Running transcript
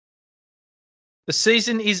The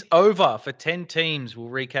season is over for 10 teams. We'll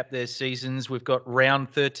recap their seasons. We've got round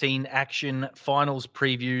 13 action, finals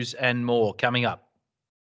previews, and more coming up.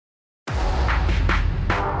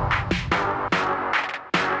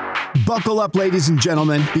 Buckle up, ladies and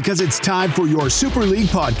gentlemen, because it's time for your Super League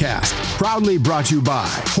podcast, proudly brought to you by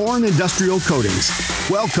Horn Industrial Coatings.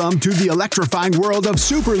 Welcome to the electrifying world of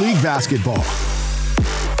Super League basketball.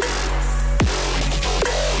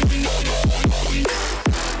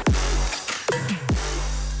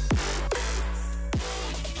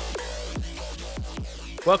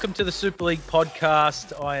 Welcome to the Super League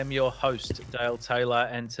podcast. I am your host, Dale Taylor,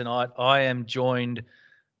 and tonight I am joined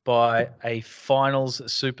by a finals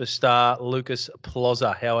superstar, Lucas Ploz.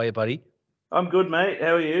 How are you, buddy? I'm good, mate.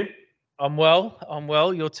 How are you? I'm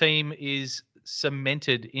well. Your team is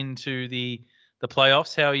cemented into the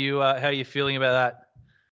playoffs. How are you feeling about that?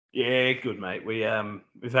 Yeah, good, mate.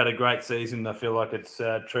 We've had a great season. I feel like it's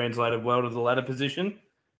translated well to the ladder position.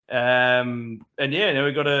 And yeah, now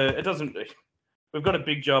we've got a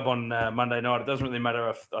big job on Monday night. It doesn't really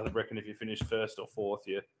matter I reckon if you finish first or fourth,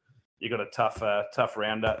 you got a tough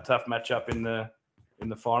matchup in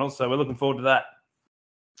the finals. So we're looking forward to that.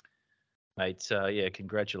 Mate, yeah,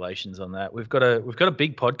 congratulations on that. We've got a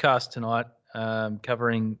big podcast tonight,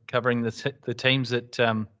 covering the teams that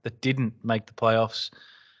didn't make the playoffs,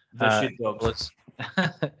 The shit dogs,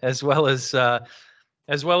 as well as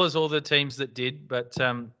all the teams that did. But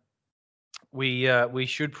we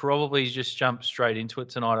should probably just jump straight into it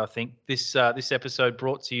tonight. I think this episode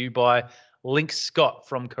brought to you by Link Scott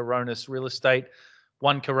from Coronis Real Estate.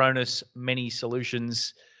 One Coronis, many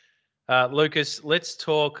solutions. Lucas, let's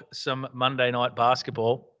talk some Monday night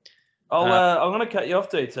basketball. I'm going to cut you off,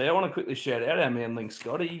 DT. I want to quickly shout out our man Link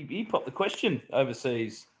Scott. He popped the question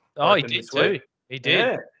overseas. Oh, he did too. He did.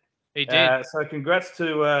 Yeah. He did. So congrats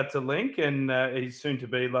to Link and his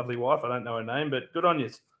soon-to-be lovely wife. I don't know her name, but good on you.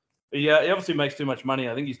 He obviously makes too much money.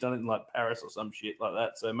 I think he's done it in like Paris or some shit like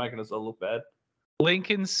that, so making us all look bad.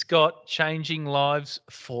 Lincoln Scott changing lives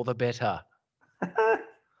for the better.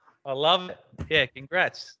 I love it. Yeah,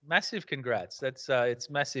 congrats. Massive congrats. That's it's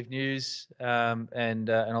massive news, and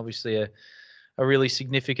obviously a really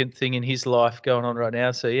significant thing in his life going on right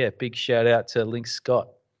now. So yeah, big shout out to Link Scott.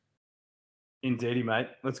 Indeedy, mate.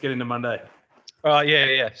 Let's get into Monday. All right,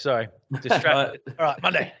 yeah. Sorry. Distracted. All right,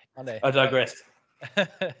 Monday. I digressed.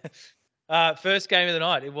 First game of the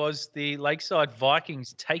night, it was the Lakeside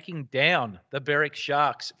Vikings taking down the Berwick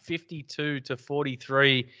Sharks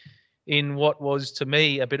 52-43 in what was, to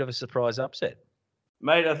me, a bit of a surprise upset.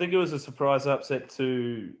 Mate, I think it was a surprise upset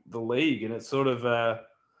to the league, and it's sort of,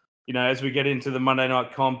 as we get into the Monday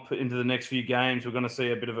night comp, into the next few games, we're going to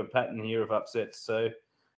see a bit of a pattern here of upsets. So,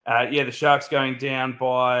 the Sharks going down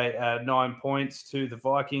by 9 points to the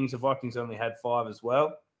Vikings. The Vikings only had 5 as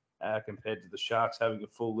well. Compared to the Sharks having a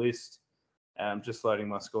full list. Just loading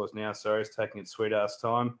my scores now. Sorry, it's taking its sweet ass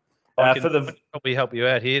time. I can probably help you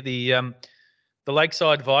out here. The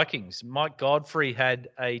Lakeside Vikings, Mike Godfrey had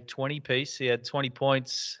a 20-piece. He had 20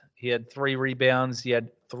 points. He had 3 rebounds. He had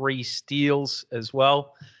 3 steals as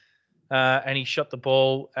well. And he shot the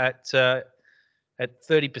ball at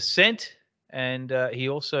 30%. And he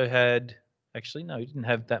also had – actually, no, he didn't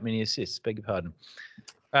have that many assists. Beg your pardon.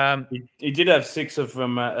 He did have 6 of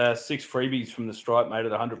them, 6 freebies from the stripe, mate,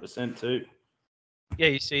 at 100% too. Yeah,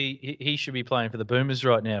 you see, he should be playing for the Boomers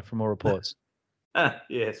right now, from all reports.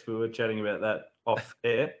 Yes, we were chatting about that off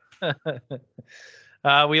air.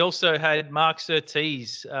 We also had Mark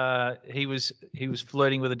Surtees. He was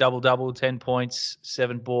flirting with a double-double, 10 points,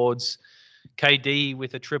 7 boards. KD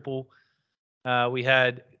with a triple. We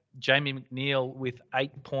had Jamie McNeil with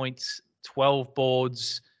 8 points, 12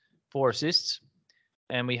 boards, 4 assists.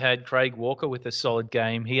 And we had Craig Walker with a solid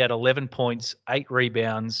game. He had 11 points, 8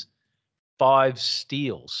 rebounds, 5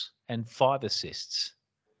 steals, and 5 assists.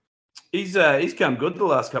 He's come good the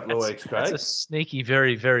last couple of weeks, Craig. That's a sneaky,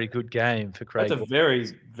 very, very good game for Craig. That's a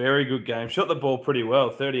very, very good game. Shot the ball pretty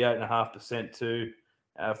well, 38.5% to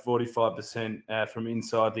 45% from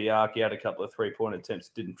inside the arc. He had a couple of 3-point attempts,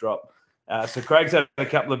 didn't drop. So Craig's had a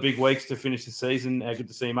couple of big weeks to finish the season. Good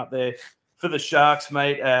to see him up there. For the Sharks,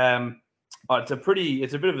 mate,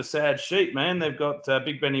 it's a bit of a sad sheet, man. They've got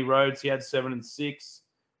Big Benny Rhodes. He had 7 and 6,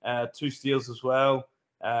 2 steals as well.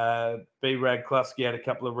 B-Rag Klusky had a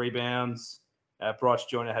couple of rebounds. Bryce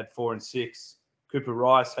Joyner had 4 and 6. Cooper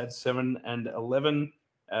Rice had 7 and 11.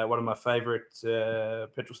 One of my favourite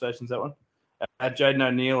petrol stations, that one. Jaden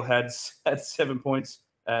O'Neill had 7 points.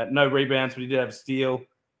 No rebounds, but he did have a steal.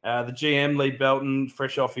 The GM, Lee Belton,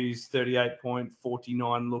 fresh off his 38-point,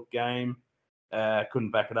 49-look game.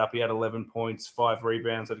 Couldn't back it up. He had 11 points, 5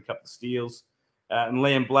 rebounds, had a couple of steals. And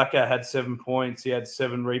Liam Blacker had 7 points. He had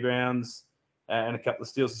 7 rebounds and a couple of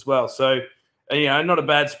steals as well. So, not a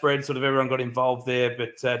bad spread. Sort of everyone got involved there,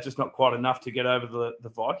 but just not quite enough to get over the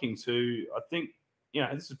Vikings, who I think,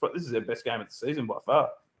 this is their best game of the season by far.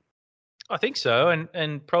 I think so,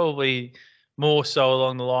 and probably more so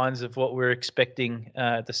along the lines of what we're expecting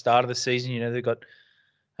at the start of the season. They've got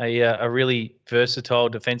a really versatile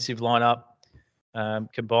defensive lineup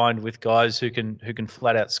combined with guys who can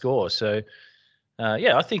flat out score. So,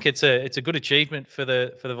 I think it's a good achievement for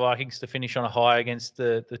the Vikings to finish on a high against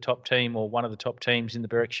the top team or one of the top teams in the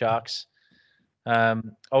Berwick Sharks. I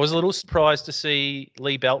was a little surprised to see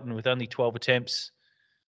Lee Belton with only 12 attempts.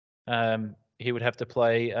 He would have to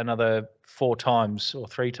play another 4 times or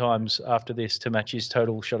 3 times after this to match his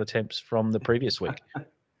total shot attempts from the previous week.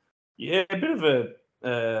 Yeah, a bit of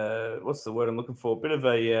a what's the word I'm looking for? A bit of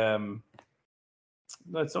a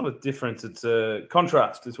no, it's not a difference. It's a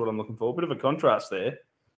contrast is what I'm looking for. A bit of a contrast there.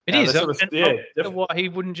 It is. Why he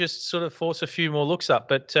wouldn't just sort of force a few more looks up,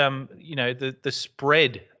 but the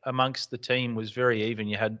spread amongst the team was very even.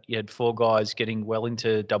 You had 4 guys getting well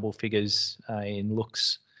into double figures in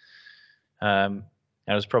looks. And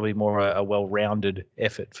it was probably more a well-rounded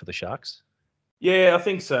effort for the Sharks. Yeah, I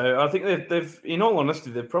think so. I think they've, in all honesty,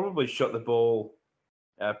 they've probably shot the ball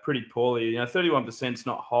pretty poorly. 31% is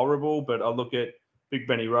not horrible, but I look at Big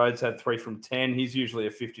Benny Rhodes had 3 from 10. He's usually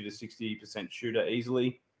a 50 to 60% shooter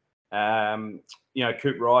easily.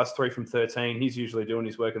 Coop Rice, 3 from 13. He's usually doing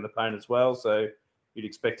his work in the paint as well, so you'd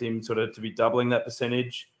expect him sort of to be doubling that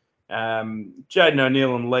percentage. Jaden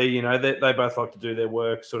O'Neill and Lee, they both like to do their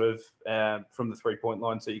work sort of from the 3-point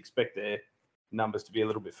line, so you expect their numbers to be a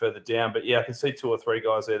little bit further down. But, I can see 2 or 3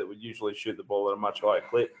 guys there that would usually shoot the ball at a much higher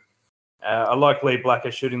clip. I like Lee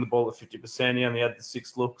Blacker shooting the ball at 50%. He only had the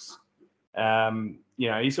 6 looks.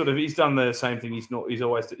 He's done the same thing he's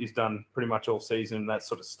done pretty much all season, that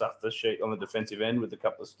sort of stuff the sheet on the defensive end with a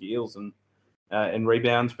couple of steals and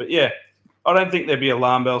rebounds. But, I don't think there'd be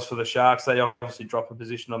alarm bells for the Sharks. They obviously drop a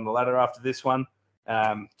position on the ladder after this one.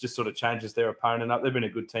 Just sort of changes their opponent up. They've been a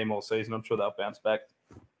good team all season. I'm sure they'll bounce back.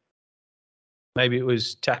 Maybe it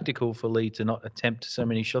was tactical for Lee to not attempt so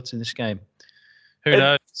many shots in this game. Who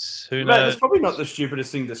knows? It's probably not the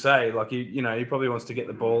stupidest thing to say. Like, he probably wants to get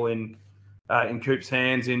the ball in Coop's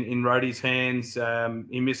hands, in Rhodey's hands.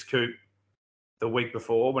 He missed Coop the week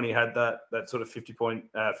before when he had that sort of 50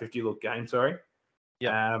 look game. Sorry.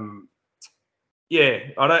 Yeah.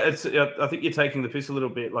 I think you're taking the piss a little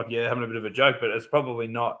bit, like you're having a bit of a joke, but it's probably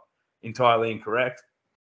not entirely incorrect.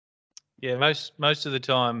 Yeah, most of the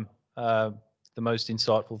time, the most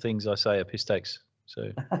insightful things I say are piss takes.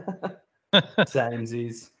 So,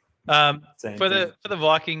 Samesies. For the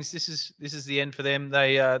Vikings, this is the end for them.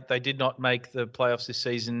 They did not make the playoffs this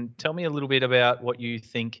season. Tell me a little bit about what you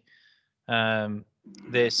think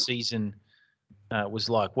their season was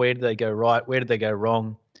like. Where did they go right? Where did they go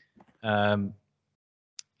wrong?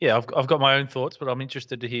 I've got my own thoughts, but I'm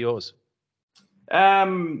interested to hear yours. They're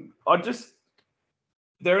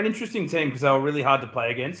an interesting team because they were really hard to play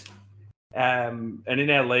against. And in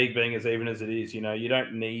our league being as even as it is, you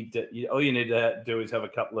don't need to, all you need to do is have a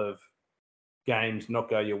couple of games not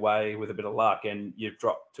go your way with a bit of luck and you've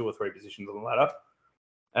dropped 2 or 3 positions on the ladder.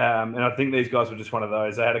 And I think these guys were just one of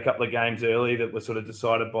those. They had a couple of games early that were sort of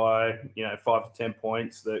decided by, 5 to 10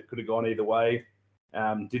 points that could have gone either way.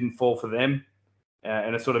 Didn't fall for them.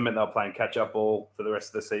 And it sort of meant they were playing catch-up ball for the rest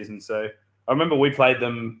of the season. So I remember we played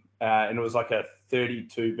them and it was like a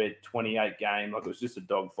 32-28 game. Like, it was just a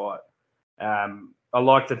dogfight. I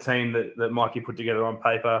like the team that Mikey put together on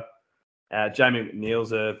paper. Jamie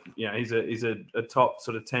McNeil's he's a top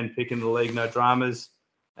sort of 10 pick in the league, no dramas.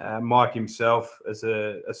 Mike himself as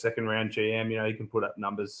a second-round GM, he can put up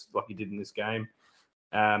numbers like he did in this game.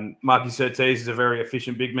 Marky Surtees is a very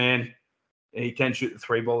efficient big man. He can shoot the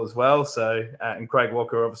 3-ball as well. So, and Craig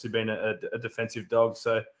Walker obviously been a defensive dog.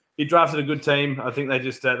 So he drafted a good team. I think they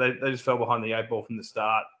just fell behind the 8-ball from the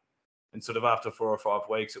start, and sort of after 4 or 5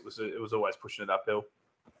 weeks, it was always pushing it uphill.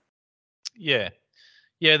 Yeah,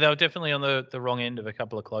 they were definitely on the wrong end of a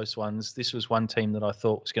couple of close ones. This was one team that I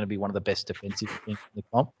thought was going to be one of the best defensive teams in the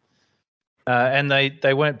comp, and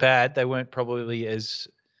they weren't bad. They weren't probably as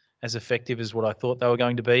effective as what I thought they were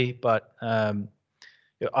going to be, but.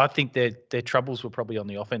 I think their troubles were probably on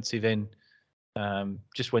the offensive end.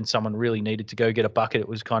 Just when someone really needed to go get a bucket, it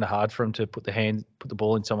was kind of hard for them to put the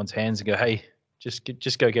ball in someone's hands and go, "Hey, just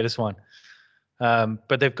go get us one."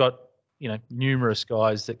 But they've got numerous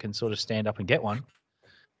guys that can sort of stand up and get one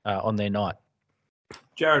on their night.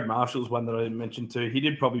 Jared Marshall's one that I didn't mention too. He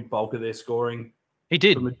did probably bulk of their scoring. He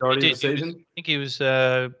did. For the majority of the season. I think he was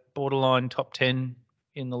borderline top 10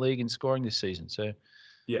 in the league in scoring this season. So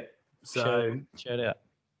yeah, so shout out.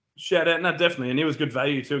 Shout out, no, definitely, and he was good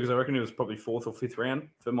value too because I reckon he was probably 4th or 5th round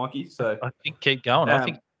for Mikey. So I think keep going. I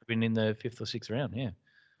think he's been in the 5th or 6th round. Yeah.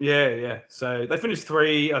 Yeah. So they finished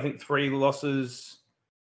 3 losses.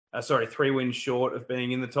 3 wins short of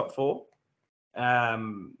being in the top 4.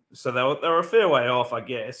 So they were a fair way off, I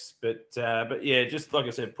guess. But yeah, just like I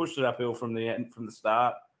said, pushed it uphill from the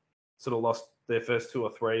start. Sort of lost their first 2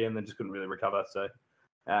 or 3 and then just couldn't really recover. So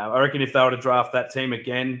I reckon if they were to draft that team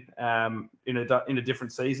again in a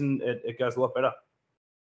different season, it goes a lot better.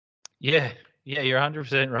 Yeah, you're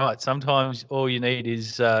 100% right. Sometimes all you need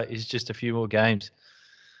is just a few more games.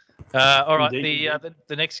 All right,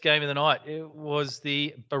 the next game of the night, it was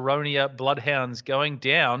the Baronia Bloodhounds going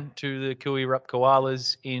down to the Kooyurup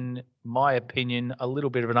Koalas. In my opinion, a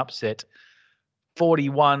little bit of an upset,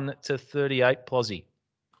 41-38. Plozzy.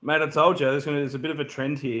 Mate, I told you there's a bit of a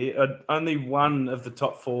trend here. Only one of the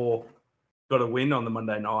top 4 got a win on the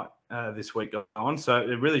Monday night this week on, so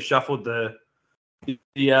it really shuffled the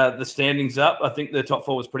standings up. I think the top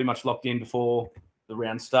 4 was pretty much locked in before the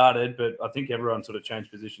round started, but I think everyone sort of changed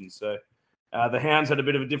positions. So the Hounds had a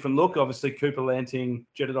bit of a different look. Obviously, Cooper Lanting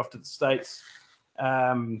jetted off to the States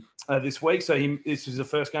this week, so this was the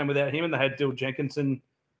first game without him, and they had Dill Jenkinson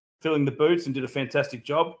filling the boots and did a fantastic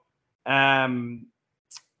job.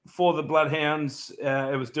 For the Bloodhounds,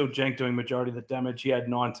 it was Dill Jenk doing majority of the damage. He had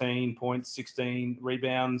 19 points, 16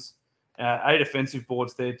 rebounds, 8 offensive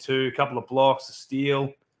boards there too, a couple of blocks, a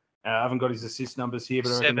steal. I haven't got his assist numbers here,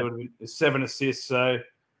 but I reckon it would have been 7 assists. So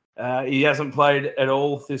he hasn't played at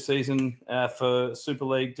all this season for Super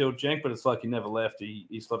League, Dill Jenk, but it's like he never left.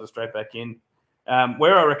 He slotted straight back in.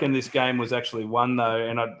 Where I reckon this game was actually won, though,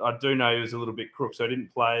 and I do know he was a little bit crook, so he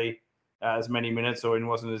didn't play as many minutes, or he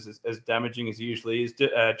wasn't as damaging as he usually is.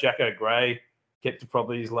 Jacko Gray kept to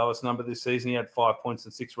probably his lowest number this season. He had 5 points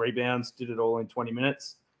and 6 rebounds, did it all in 20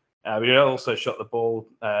 minutes. But he also shot the ball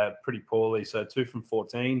pretty poorly, so 2 from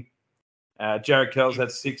 14. Jared Kells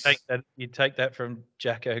had 6. You take that from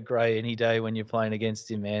Jacko Gray any day when you're playing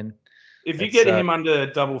against him, man. If you get him under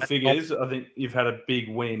double figures, I think you've had a big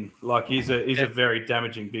win. Like he's a very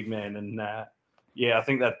damaging big man, and I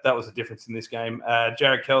think that was the difference in this game.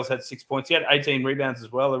 Jared Kells had 6 points. He had 18 rebounds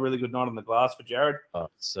as well. A really good night on the glass for Jared. Oh,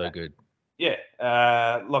 so good.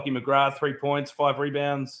 Lockie McGrath, 3 points, 5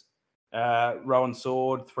 rebounds. Rowan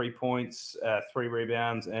Sword, 3 points, 3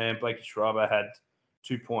 rebounds, and Blakey Schreiber had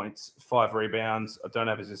 2 points, 5 rebounds. I don't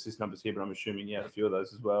have his assist numbers here, but I'm assuming he had a few of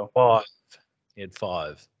those as well. 5. He had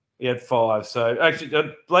 5. He had 5. So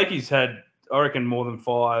actually, Blakey's had, I reckon, more than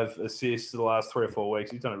 5 assists the last 3 or 4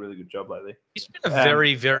 weeks. He's done a really good job lately. He's been a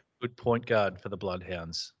very, very good point guard for the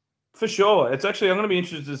Bloodhounds. For sure. It's actually, I'm going to be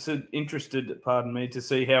interested, to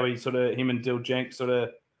see how him and Dill Jenk sort of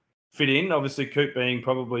fit in. Obviously, Coop being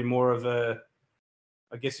probably more of a,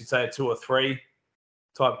 I guess you'd say a 2 or 3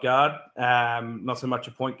 type guard, not so much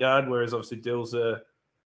a point guard. Whereas obviously Dill's a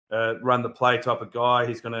run the play you're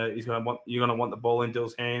gonna want the ball in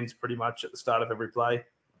Dill's hands pretty much at the start of every play.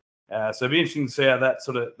 So it'd be interesting to see how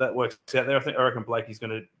that works out there. I reckon Blakey's going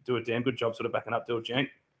to do a damn good job sort of backing up Dill Jenk.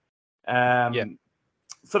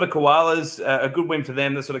 For the Koalas, a good win for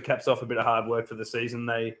them. That sort of caps off a bit of hard work for the season.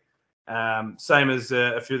 They, same as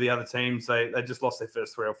a few of the other teams, they just lost their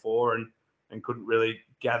first 3 or 4 and couldn't really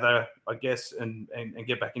gather, I guess, and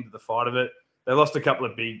get back into the fight of it. They lost a couple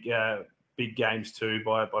of big games too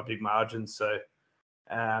by big margins. So,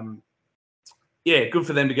 good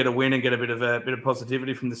for them to get a win and get a bit of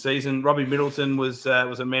positivity from the season. Robbie Middleton was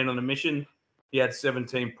a man on a mission. He had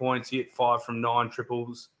 17 points. He hit 5 from 9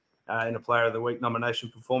 triples in a Player of the Week nomination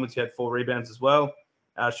performance. He had 4 rebounds as well.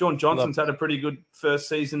 Sean Johnson's had a pretty good first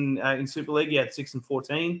season in Super League. He had 6 and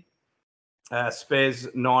 14.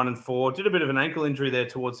 Spez 9 and 4. Did a bit of an ankle injury there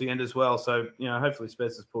towards the end as well. So, hopefully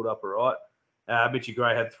Spez has pulled up all right. Mitchy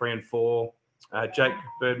Gray had 3 and 4. Jake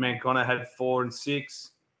Birdman Connor had 4 and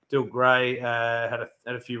 6. Dill Gray had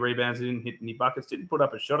a few rebounds. He didn't hit any buckets. Didn't put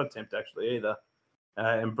up a shot attempt actually either.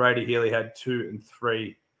 And Brady Healy had 2 and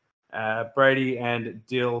 3. Brady and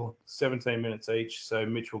Dill 17 minutes each. So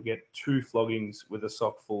Mitch will get 2 floggings with a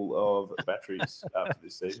sock full of batteries after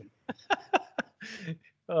this season.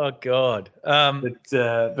 Oh God!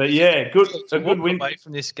 But yeah, good. A good win away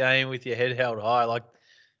from this game with your head held high. Like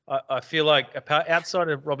I feel like outside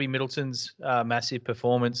of Robbie Middleton's massive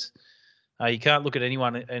performance, you can't look at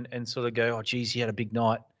anyone and sort of go, "Oh, geez, he had a big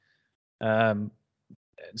night."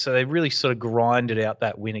 So they really sort of grinded out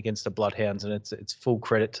that win against the Bloodhounds, and it's full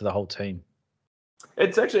credit to the whole team.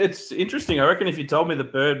 It's interesting. I reckon if you told me the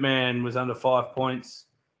Birdman was under 5 points,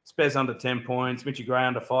 Spez under 10 points, Mitchy Gray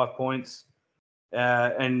under 5 points,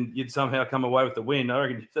 and you'd somehow come away with the win, I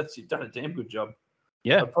reckon you've done a damn good job.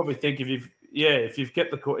 Yeah, I probably think if you've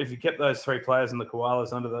kept those three players and the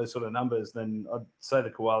Koalas under those sort of numbers, then I'd say the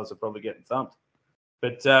Koalas are probably getting thumped.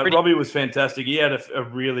 But Robbie was fantastic. He had a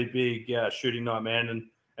really big shooting night, man,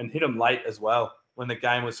 and hit him late as well when the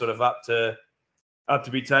game was sort of up to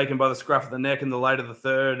be taken by the scruff of the neck in the later the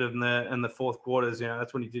third and the fourth quarters.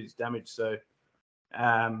 That's when he did his damage. So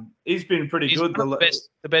he's been pretty good. One of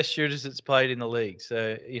the best shooters that's played in the league.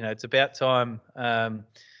 So it's about time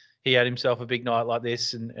he had himself a big night like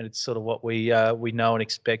this, and it's sort of what we know and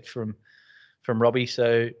expect from Robbie.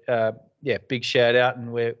 So big shout out,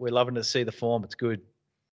 and we're loving to see the form. It's good.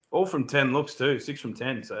 All from 10 looks too, 6 from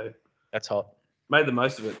 10. So that's hot. Made the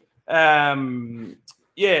most of it.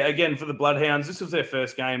 Again, for the Bloodhounds, this was their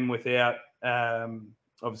first game without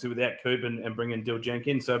Coop and bringing Dill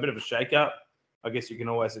Jenkins. So a bit of a shake-up. I guess you can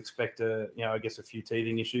always expect a few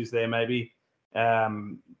teething issues there maybe.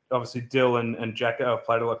 Obviously, Dill and Jacko have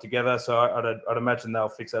played a lot together, so I'd imagine they'll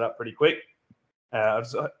fix that up pretty quick.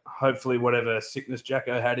 Hopefully, whatever sickness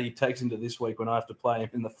Jacko had, he takes into this week when I have to play him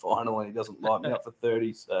in the final and he doesn't light me up for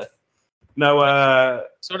 30. So,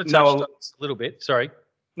 sort of touched on this a little bit. Sorry.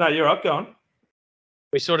 No, you're up. Go on.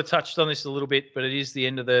 We sort of touched on this a little bit, but it is the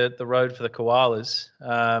end of the road for the Koalas.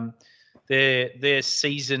 Their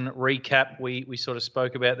season recap, we sort of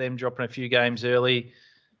spoke about them dropping a few games early.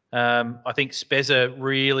 I think Spezza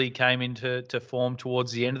really came into form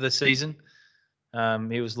towards the end of the season.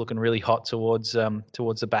 He was looking really hot towards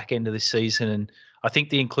the back end of this season, and I think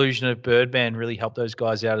the inclusion of Birdman really helped those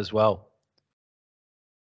guys out as well.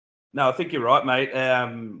 No, I think you're right, mate.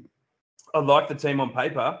 I like the team on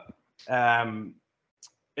paper.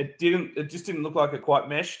 It just didn't look like it quite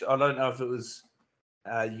meshed. I don't know if it was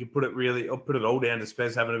you put it all down to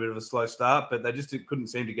Spez having a bit of a slow start, but they just couldn't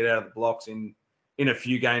seem to get out of the blocks in a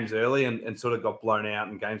few games early and sort of got blown out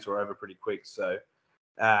and games were over pretty quick. So,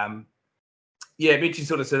 Mitchie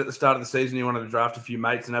sort of said at the start of the season he wanted to draft a few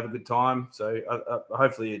mates and have a good time. So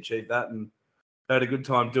hopefully he achieved that and had a good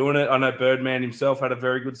time doing it. I know Birdman himself had a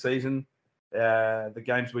very good season. The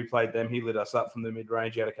games we played them, he lit us up from the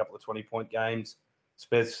mid-range. He had a couple of 20-point games.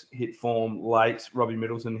 Spez hit form late. Robbie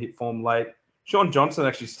Middleton hit form late. Sean Johnson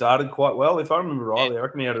actually started quite well. If I remember rightly, I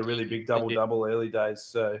reckon he had a really big double-double early days.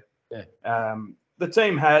 So the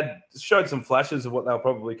team had showed some flashes of what they were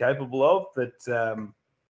probably capable of, but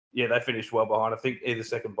they finished well behind. I think either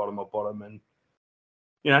second bottom or bottom, and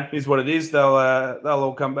here's what it is. They'll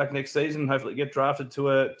all come back next season, hopefully get drafted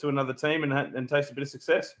to another team and taste a bit of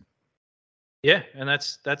success. Yeah, and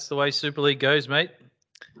that's the way Super League goes, mate.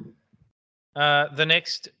 The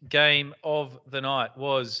next game of the night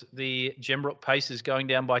was the Gembrook Pacers going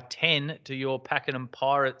down by 10 to your Pakenham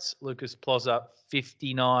Pirates, Lucas Ploz,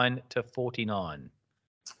 59-49.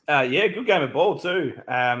 Good game of ball too.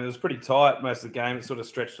 It was pretty tight most of the game. It sort of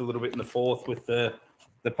stretched a little bit in the fourth with the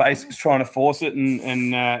Pacers trying to force it and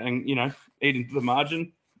eat into the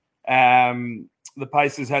margin. The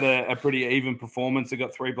Pacers had a pretty even performance. They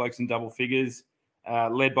got three blokes in double figures.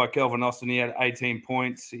 Led by Kelvin Austin, he had 18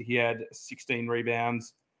 points. He had 16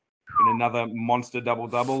 rebounds in another monster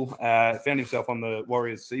double-double. Found himself on the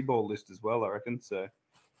Warriors C-ball list as well, I reckon. So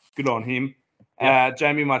good on him. Yeah.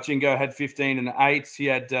 Jamie Marchingo had 15 and 8. He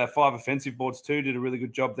had 5 offensive boards too. Did a really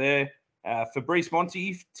good job there. Fabrice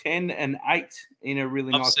Monty, 10 and 8 in a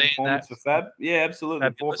really nice performance for Fab. Yeah, absolutely.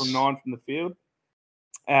 Fabulous. 4 from 9 from the field.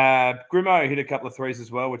 Grimo hit a couple of threes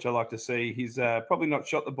as well, which I like to see. He's probably not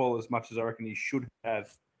shot the ball as much as I reckon he should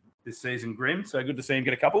have this season, Grim. So good to see him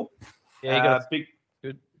get a couple. Yeah, he got big.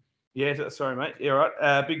 Good. Yeah, sorry, mate. Yeah,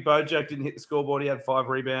 right. Big Bojack didn't hit the scoreboard. He had 5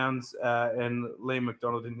 rebounds. And Liam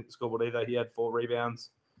McDonald didn't hit the scoreboard either. He had 4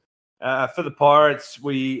 rebounds. For the Pirates,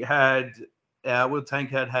 we had Will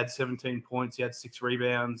Tankard had 17 points. He had 6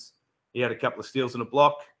 rebounds. He had a couple of steals and a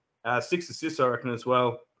block. 6 assists, I reckon, as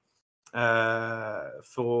well.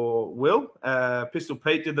 For Will. Pistol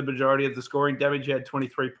Pete did the majority of the scoring damage. He had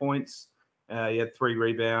 23 points. He had 3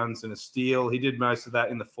 rebounds and a steal. He did most of that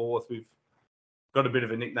in the fourth. We've got a bit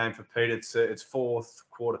of a nickname for Pete. It's fourth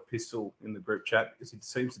quarter pistol in the group chat because he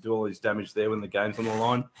seems to do all his damage there when the game's on the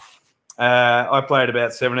line. I played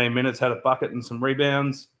about 17 minutes, had a bucket and some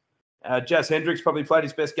rebounds. Jas Hendricks probably played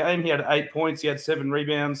his best game. He had 8 points. He had 7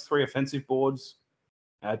 rebouns, 3 offensive boards.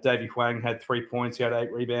 Davey Huang had 3 points. He had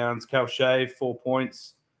 8 rebounds. Cal Shave, 4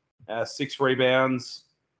 points, 6 rebounds.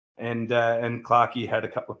 And Clarkey had a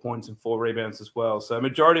couple of points and 4 rebounds as well. So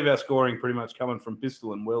majority of our scoring pretty much coming from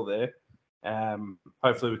Pistol and Will there.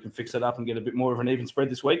 Hopefully we can fix it up and get a bit more of an even spread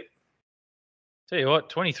this week. Tell you what,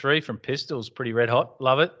 23 from Pistol's pretty red hot.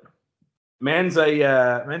 Love it. Man's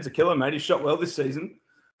a killer, mate. He shot well this season.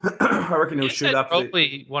 I reckon he'll shoot up.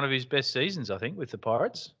 Probably one of his best seasons, I think, with the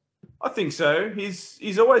Pirates. I think so.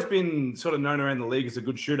 He's always been sort of known around the league as a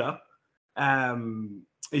good shooter.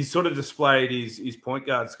 He's sort of displayed his point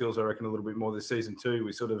guard skills, I reckon, a little bit more this season too.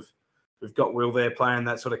 We've got Will there playing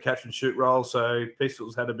that sort of catch and shoot role, so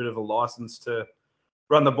Pistols had a bit of a license to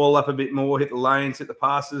run the ball up a bit more, hit the lanes, hit the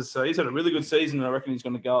passes. So he's had a really good season, and I reckon he's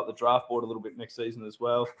going to go up the draft board a little bit next season as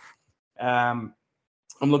well. I'm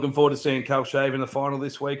looking forward to seeing Cal Shave in the final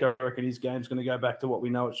this week. I reckon his game's going to go back to what we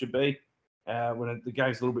know it should be. When the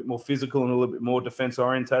game's a little bit more physical and a little bit more defense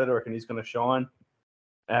orientated, I reckon he's going to shine.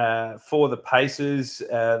 For the Pacers,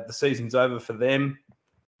 the season's over for them.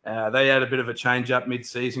 They had a bit of a change up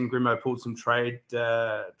mid-season. Grimo pulled some trade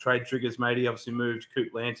triggers, mate. He obviously moved Coop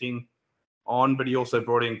Lanting on, but he also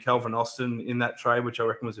brought in Calvin Austin in that trade, which I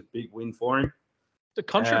reckon was a big win for him. The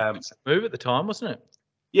contract move at the time, wasn't it?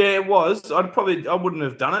 Yeah, it was. I wouldn't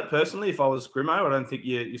have done it personally if I was Grimo. I don't think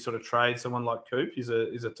you sort of trade someone like Coop. He's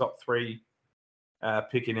a top 3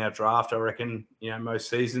 pick in our draft, I reckon, most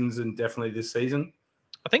seasons and definitely this season.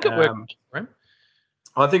 I think it worked for him.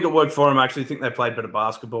 I think it worked for him. I actually think they played better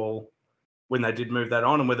basketball when they did move that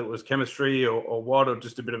on, and whether it was chemistry or what, or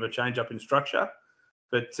just a bit of a change up in structure.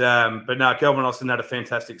 But no, Calvin Austin had a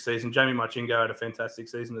fantastic season. Jamie Machingo had a fantastic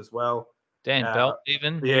season as well. Dan Bell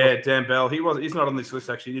even. Yeah, Dan Bell. He's not on this list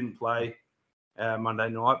actually. He didn't play Monday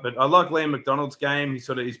night, but I like Liam McDonald's game.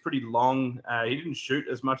 He's pretty long. He didn't shoot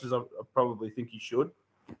as much as I probably think he should.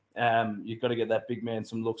 You've got to get that big man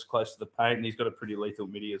some looks close to the paint, and he's got a pretty lethal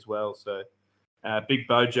midi as well. So Big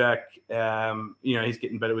Bojack, he's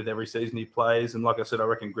getting better with every season he plays. And like I said, I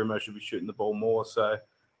reckon Grimo should be shooting the ball more. So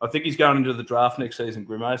I think he's going into the draft next season,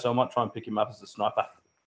 Grimo. So I might try and pick him up as a sniper.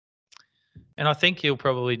 And I think he'll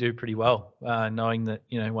probably do pretty well, knowing that,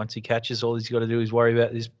 once he catches, all he's got to do is worry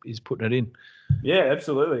about is putting it in. Yeah,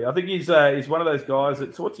 absolutely. I think he's one of those guys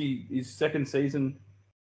that's his second season.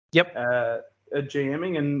 Yep. At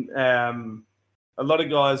GMing, and a lot of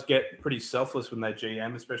guys get pretty selfless when they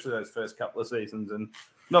GM, especially those first couple of seasons, and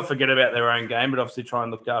not forget about their own game, but obviously try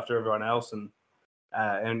and look after everyone else and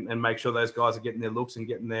make sure those guys are getting their looks and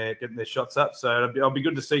getting their shots up. So it'll be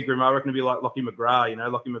good to see Grimo. I reckon it'll be like Lockie McGrath.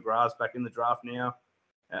 Lockie McGrath's back in the draft now.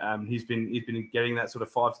 He's been getting that sort of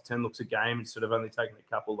 5 to 10 looks a game instead of only taking a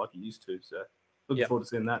couple like he used to. So looking forward to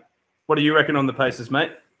seeing that. What do you reckon on the Pacers,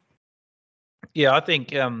 mate? Yeah, I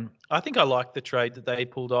think I like the trade that they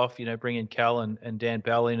pulled off. Bringing Cal and Dan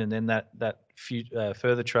Bell in, and then that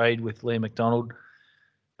further trade with Liam McDonald,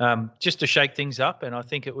 just to shake things up. And I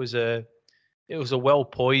think it was a well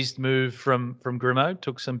poised move from Grimo.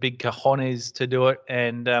 Took some big cojones to do it,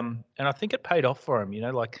 and I think it paid off for him.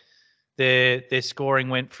 Like their scoring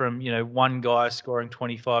went from one guy scoring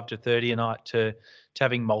 25 to 30 a night to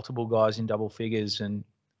having multiple guys in double figures, and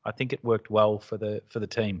I think it worked well for the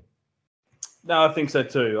team. No, I think so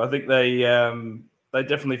too. I think they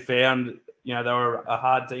definitely found, they were a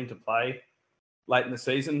hard team to play late in the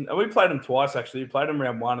season. And we played them twice, actually. We played them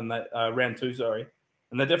round 1 and round 2, sorry.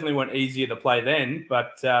 And they definitely weren't easier to play then,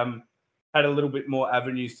 but had a little bit more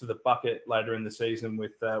avenues to the bucket later in the season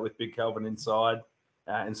with Big Calvin inside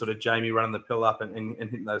and sort of Jamie running the pill up and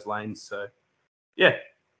hitting those lanes. So, yeah.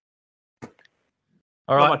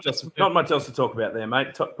 All right. Not much else to talk about there,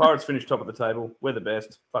 mate. Pirates finished top of the table. We're the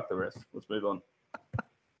best. Fuck the rest. Let's move on.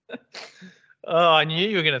 Oh, I knew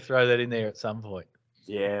you were going to throw that in there at some point.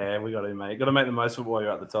 Yeah, we got to, mate. Got to make the most of it while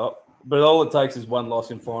you're at the top. But all it takes is one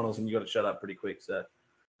loss in finals, and you got to shut up pretty quick. So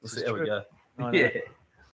we'll see how we go. Yeah.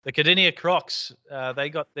 The Cardinia Crocs, they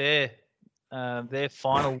got their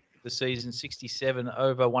final of the season, 67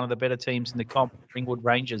 over one of the better teams in the comp, Ringwood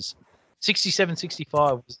Rangers.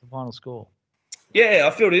 67-65 was the final score. Yeah,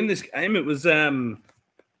 I filled in this game. It was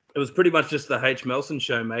pretty much just the H. Melson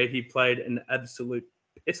show, mate. He played an absolute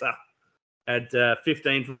pisser. Had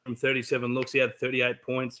 15 from 37 looks. He had 38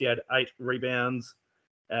 points. He had 8 rebounds.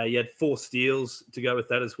 He had 4 steals to go with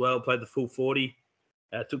that as well. Played the full 40.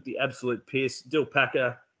 Took the absolute piss. Dill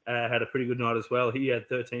Packer had a pretty good night as well. He had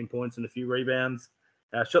 13 points and a few rebounds.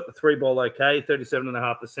 Shot the 3-ball okay,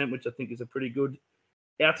 37.5%, which I think is a pretty good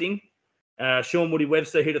outing. Sean Woody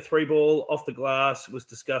Webster hit a 3-ball off the glass. It was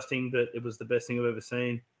disgusting, but it was the best thing I've ever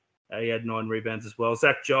seen. He had 9 rebounds as well.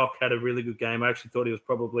 Zach Jock had a really good game. I actually thought he was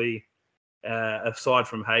probably, aside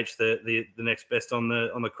from H, the next best on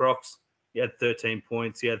the Crocs. He had 13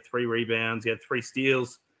 points. He had 3 rebounds. He had 3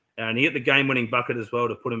 steals. And he hit the game-winning bucket as well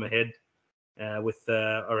to put him ahead with,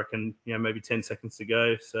 I reckon, maybe 10 seconds to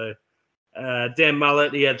go. So Dan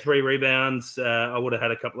Mullett, he had 3 rebounds. I would have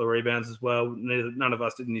had a couple of rebounds as well. None of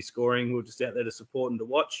us did any scoring. We were just out there to support and to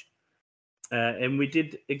watch. And we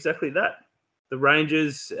did exactly that. The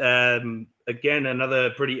Rangers, again, another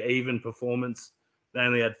pretty even performance. They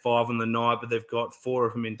only had 5 on the night, but they've got 4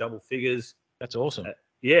 of them in double figures. That's awesome.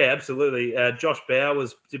 Yeah, absolutely. Josh Bower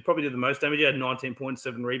probably did the most damage. He had 19 points,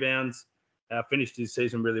 7 rebounds. Finished his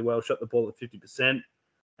season really well. Shot the ball at 50%.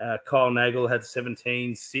 Kyle Nagel had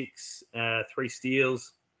 17, 6, 3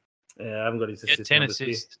 steals. I haven't got his assist 10 numbers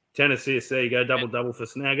assists. Here. 10 assists. There you go. Double for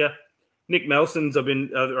Snagger. Nick Melson's, I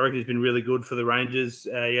reckon he's been really good for the Rangers.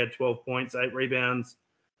 He had 12 points, 8 rebounds.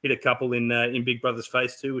 Hit a couple in Big Brother's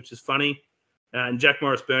face too, which is funny. And Jack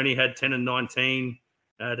Morris-Burney had 10 and 19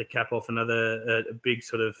 to cap off another big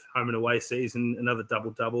sort of home and away season, another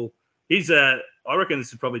double-double. I reckon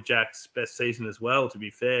this is probably Jack's best season as well, to be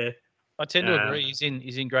fair. I tend to agree. He's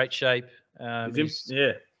in great shape.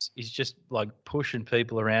 He's just like pushing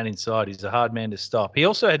people around inside. He's a hard man to stop. He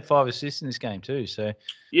also had 5 assists in this game too. So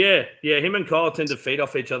yeah. Him and Kyle tend to feed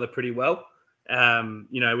off each other pretty well.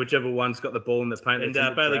 Whichever one's got the ball in the paint. And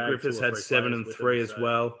Bailey Griffiths had 7 and 3 as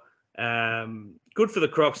well. Good for the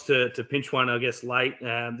Crocs to pinch one, I guess, late.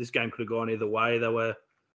 This game could have gone either way. They were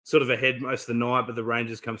sort of ahead most of the night, but the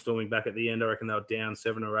Rangers come storming back at the end. I reckon they were down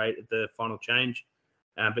 7 or 8 at the final change.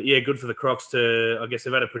 But yeah, good for the Crocs to, I guess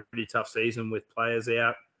they've had a pretty tough season with players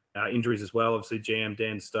out, injuries as well. Obviously, GM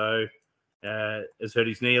Dan Stowe has hurt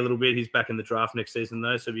his knee a little bit. He's back in the draft next season,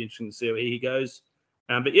 though, so it'll be interesting to see how he goes.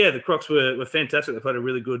 But yeah, the Crocs were fantastic. They played a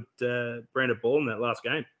really good brand of ball in that last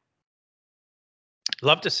game.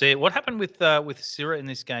 Love to see it. What happened with Syrah in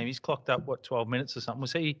this game? He's clocked up, 12 minutes or something?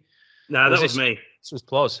 Was he? No, that was me. This was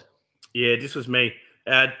Ploz. Yeah, this was me.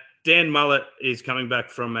 Dan Mullett is coming back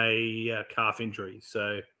from a calf injury,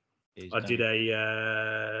 so I did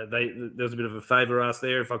there was a bit of a favour asked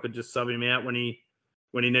there if I could just sub him out when he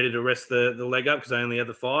needed to rest the leg up because I only had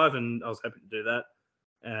the 5, and I was happy to do that.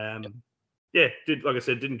 Like I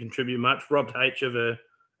said, didn't contribute much. Robbed H of a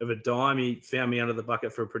dime. He found me under the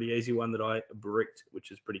bucket for a pretty easy one that I bricked,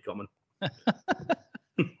 which is pretty common.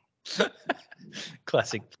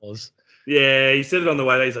 Classic Ploz. Yeah, he said it on the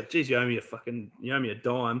way there. He's like, geez, you owe me a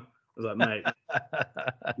dime. I was like, mate,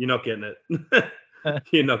 you're not getting it.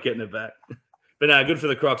 You're not getting it back. But no, good for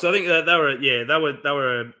the Crocs. I think they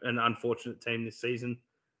were an unfortunate team this season.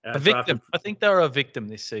 A victim. I think they were a victim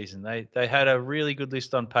this season. They had a really good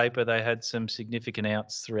list on paper. They had some significant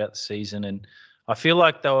outs throughout the season, and I feel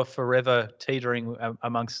like they were forever teetering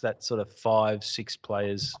amongst that sort of 5-6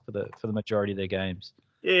 players for the majority of their games.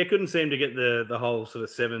 Yeah, couldn't seem to get the whole sort of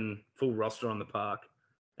 7 full roster on the park,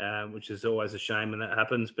 which is always a shame when that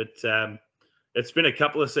happens. But it's been a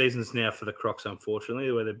couple of seasons now for the Crocs,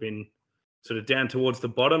 unfortunately, where they've been sort of down towards the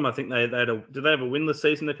bottom. I think did they have a winless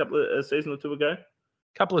season a season or two ago?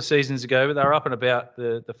 A couple of seasons ago, but they were up and about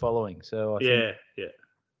the following. So I think,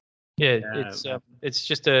 it's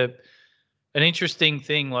just an interesting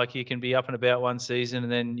thing. Like you can be up and about one season,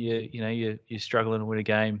 and then you're struggling to win a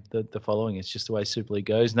game the following. It's just the way Super League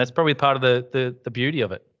goes, and that's probably part of the beauty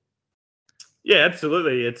of it. Yeah,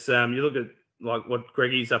 absolutely. It's you look at like what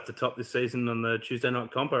Greggy's up the top this season on the Tuesday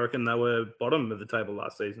night comp. I reckon they were bottom of the table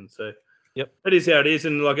last season. So yep, that is how it is.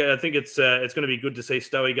 And like I think it's going to be good to see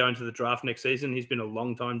Stowe go into the draft next season. He's been a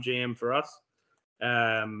long time GM for us.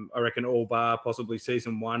 I reckon all bar possibly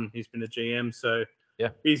season 1, he's been a GM. So yeah,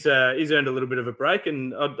 he's earned a little bit of a break,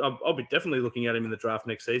 and I'll be definitely looking at him in the draft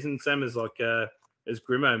next season. Same as as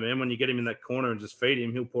Grimo, man. When you get him in that corner and just feed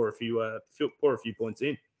him, he'll pour a few points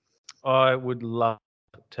in. I would love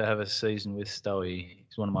to have a season with Stowe.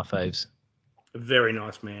 He's one of my faves. A very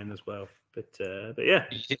nice man as well. But yeah.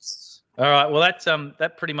 Yes. All right. Well,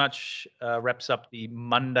 that pretty much wraps up the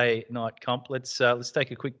Monday night comp. Let's take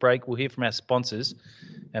a quick break. We'll hear from our sponsors,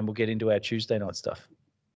 and we'll get into our Tuesday night stuff.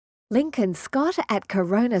 Lincoln Scott at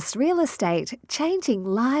Coronis Real Estate, changing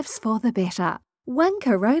lives for the better. One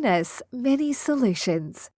Coronis, many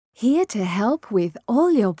solutions. Here to help with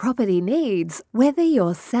all your property needs, whether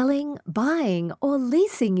you're selling, buying, or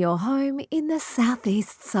leasing your home in the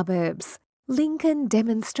southeast suburbs. Lincoln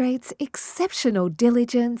demonstrates exceptional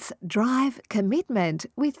diligence, drive, commitment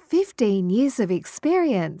with 15 years of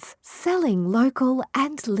experience selling local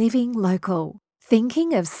and living local.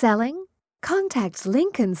 Thinking of selling? Contact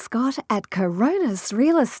Lincoln Scott at Coronis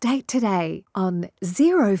Real Estate today on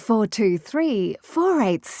 0423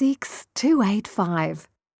 486 285.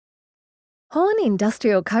 Horn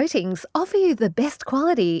Industrial Coatings offer you the best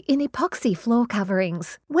quality in epoxy floor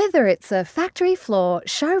coverings. Whether it's a factory floor,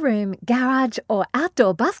 showroom, garage, or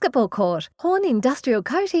outdoor basketball court, Horn Industrial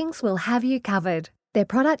Coatings will have you covered. Their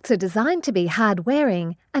products are designed to be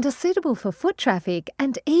hard-wearing and are suitable for foot traffic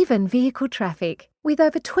and even vehicle traffic. With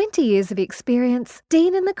over 20 years of experience,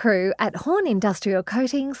 Dean and the crew at Horn Industrial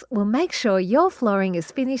Coatings will make sure your flooring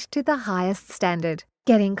is finished to the highest standard.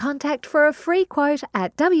 Get in contact for a free quote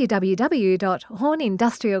at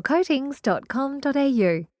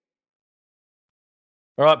www.hornindustrialcoatings.com.au.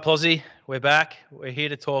 All right, Plozzy, we're back. We're here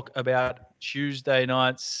to talk about Tuesday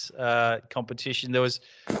night's competition. There was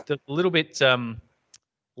a little bit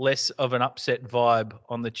less of an upset vibe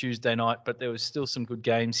on the Tuesday night, but there was still some good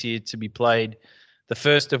games here to be played. The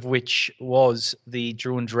first of which was the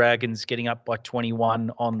Druin Dragons getting up by 21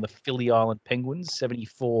 on the Phillip Island Penguins,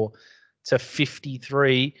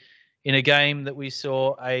 74-53, in a game that we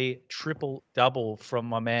saw a triple-double from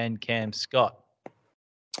my man Cam Scott.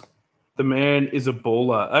 The man is a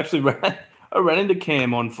baller. Actually, I ran into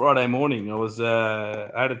Cam on Friday morning. I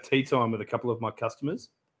had a tea time with a couple of my customers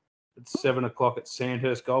at 7 o'clock at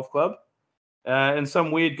Sandhurst Golf Club. And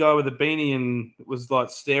some weird guy with a beanie and was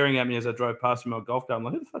like staring at me as I drove past him on my golf cart. I'm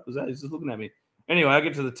like, who the fuck was that? He's just looking at me. Anyway, I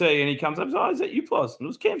get to the tee and he comes up and says, oh, is that you, Ploz? And it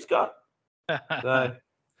was Cam Scott. So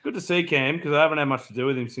good to see Cam because I haven't had much to do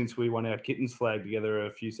with him since we won our Kittens flag together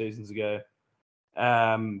a few seasons ago.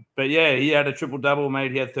 But yeah, he had a triple-double,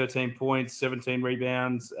 mate. He had 13 points, 17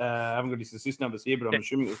 rebounds. I haven't got his assist numbers here, but I'm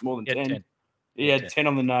assuming it was more than 10. He had 10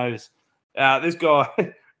 on the nose. This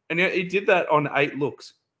guy, and he did that on 8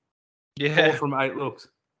 looks. Yeah. 4 from 8 looks.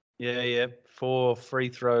 Yeah. 4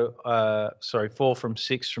 from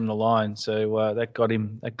 6 from the line. So that got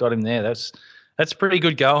him there. That's pretty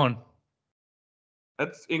good going.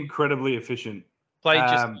 That's incredibly efficient. Played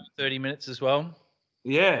just 30 minutes as well.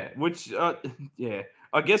 Yeah, which I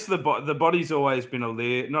guess the body's always been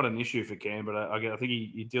not an issue for Cam, but I think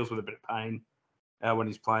he deals with a bit of pain when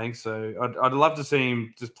he's playing. So I'd love to see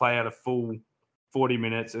him just play out a full 40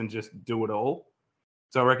 minutes and just do it all.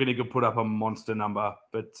 So I reckon he could put up a monster number,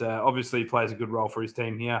 but obviously he plays a good role for his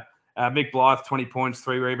team here. Mick Blythe, 20 points,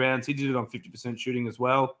 3 rebounds. He did it on 50% shooting as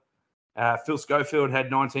well. Phil Schofield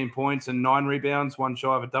had 19 points and 9 rebounds, one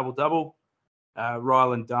shy of a double-double.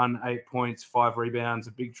 Ryland Dunn, 8 points, 5 rebounds.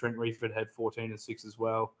 A big Trent Reeford had 14 and 6 as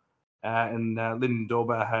well. And Lyndon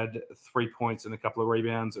Dorber had 3 points and a couple of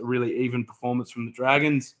rebounds. A really even performance from the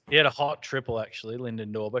Dragons. He had a hot triple, actually,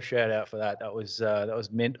 Lyndon Dorber. Shout out for that. That was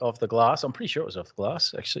mint off the glass. I'm pretty sure it was off the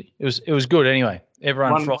glass, actually. It was good anyway.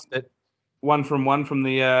 Everyone frosted. One from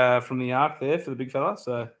the arc there for the big fella.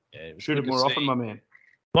 So yeah, shoot it more often, my man.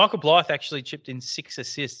 Michael Blythe actually chipped in 6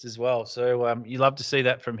 assists as well. So you love to see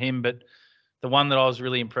that from him. But the one that I was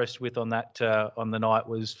really impressed with on the night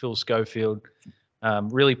was Phil Schofield.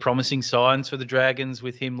 Really promising signs for the Dragons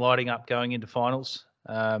with him lighting up going into finals.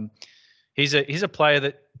 He's a player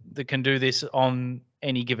that can do this on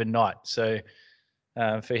any given night. So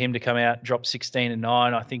for him to come out, drop 16 and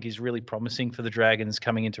 9, I think is really promising for the Dragons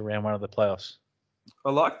coming into round 1 of the playoffs.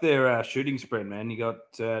 I like their shooting spread, man. You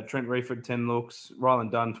got Trent Reeford, 10 looks,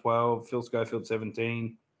 Ryland Dunn, 12, Phil Schofield,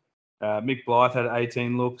 17. Mick Blythe had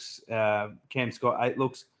 18 looks, Cam Scott, 8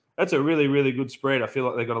 looks. That's a really, really good spread. I feel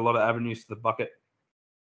like they've got a lot of avenues to the bucket.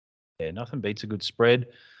 Yeah, nothing beats a good spread.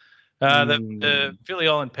 The Phillip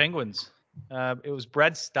Island Penguins. It was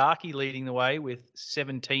Brad Starkey leading the way with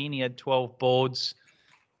 17. He had 12 boards.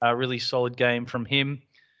 A really solid game from him.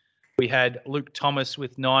 We had Luke Thomas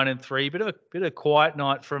with 9 and 3. Bit of a quiet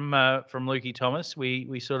night from Lukey Thomas.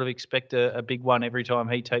 We sort of expect a big one every time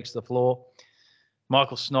he takes the floor.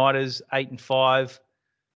 Michael Snyder's 8 and 5.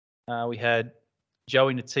 We had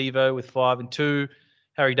Joey Nativo with 5 and 2.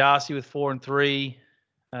 Harry Darcy with 4 and 3.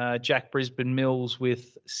 Jack Brisbane Mills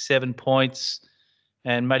with 7 points,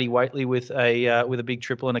 and Matty Waitley with a big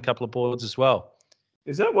triple and a couple of boards as well.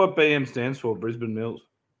 Is that what BM stands for, Brisbane Mills?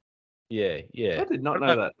 Yeah. I did not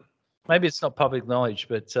know that. Maybe it's not public knowledge,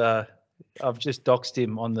 but I've just doxed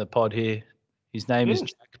him on the pod here. His name is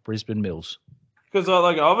Jack Brisbane Mills. Because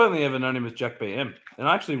I've only ever known him as Jack BM, and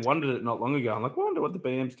I actually wondered it not long ago. I'm like, I wonder what the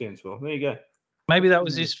BM stands for. There you go. Maybe that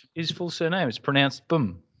was his full surname. It's pronounced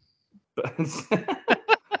Boom.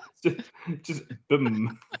 just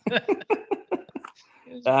boom.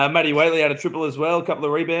 Matty Waitley had a triple as well, a couple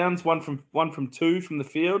of rebounds, one from 2 from the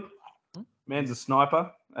field. Man's a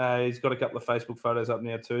sniper. He's got a couple of Facebook photos up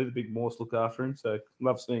now too. The big Morse looked after him, so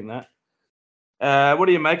love seeing that. What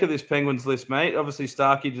do you make of this Penguins list, mate? Obviously,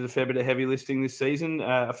 Starkey did a fair bit of heavy lifting this season.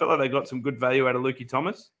 I felt like they got some good value out of Lukey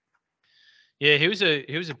Thomas. Yeah, he was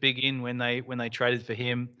a big in when they traded for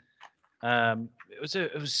him. It was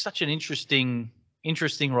such an interesting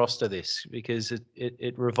roster this, because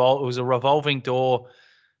it was a revolving door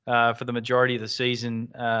for the majority of the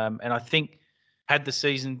season, and I think had the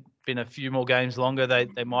season been a few more games longer,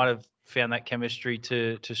 they might have found that chemistry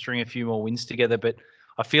to string a few more wins together. But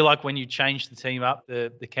I feel like when you change the team up,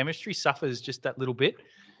 the chemistry suffers just that little bit.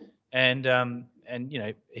 And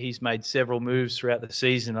he's made several moves throughout the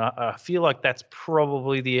season. I feel like that's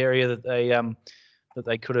probably the area that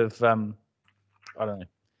they could have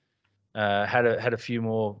had a few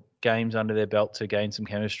more games under their belt to gain some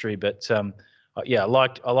chemistry. But I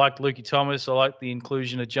liked Lukey Thomas. I liked the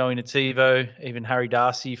inclusion of Joey Nativo, even Harry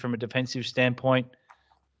Darcy from a defensive standpoint.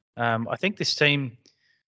 I think this team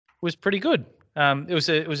was pretty good.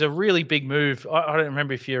 It was a really big move. I don't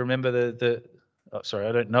remember if you remember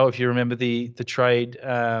I don't know if you remember the trade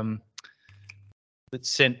that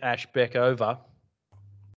sent Ash Beck over.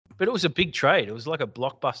 But it was a big trade. It was like a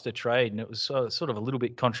blockbuster trade, and it was sort of a little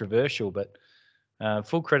bit controversial. But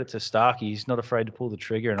full credit to Starkey. He's not afraid to pull the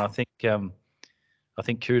trigger, and I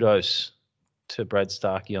think kudos to Brad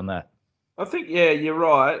Starkey on that. I think, you're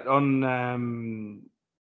right. On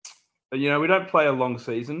we don't play a long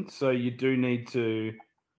season, so you do need to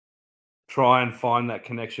try and find that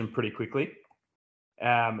connection pretty quickly.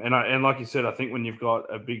 And like you said, I think when you've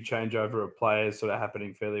got a big changeover of players sort of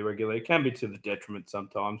happening fairly regularly, it can be to the detriment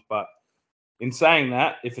sometimes. But in saying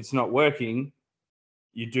that, if it's not working,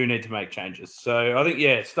 you do need to make changes. So I think,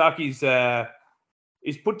 Starkey's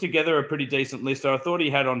he's put together a pretty decent list. I thought he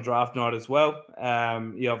had on draft night as well.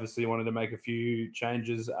 He obviously wanted to make a few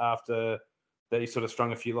changes after that he sort of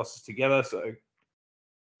strung a few losses together. So,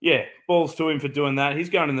 balls to him for doing that. He's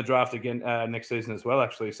going in the draft again next season as well,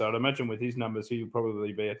 actually. So I'd imagine with his numbers, he'll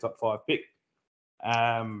probably be a top 5 pick.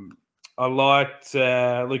 I liked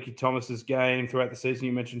Lukey Thomas's game throughout the season.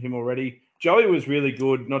 You mentioned him already. Joey was really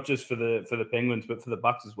good, not just for the Penguins, but for the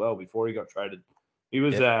Bucks as well before he got traded. He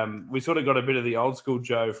was. We sort of got a bit of the old school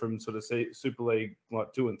Joe from sort of Super League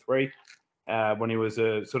like 2 and 3 when he was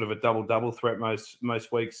a sort of a double threat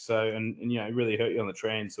most weeks. So and really hurt you on the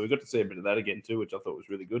train. So we got to see a bit of that again too, which I thought was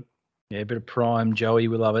really good. Yeah, a bit of prime Joey,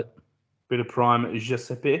 we love it. Bit of prime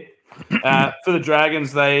Giuseppe. For the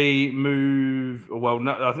Dragons, they move. Well,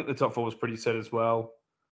 no, I think the top 4 was pretty set as well.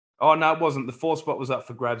 Oh no, it wasn't. The 4th spot was up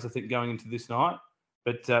for grabs, I think, going into this night.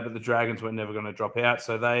 But the Dragons were never going to drop out.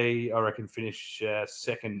 So they, I reckon, finish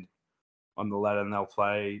second on the ladder, and they'll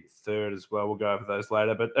play 3rd as well. We'll go over those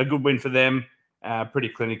later. But a good win for them. Pretty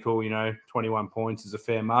clinical, 21 points is a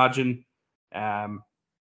fair margin. They're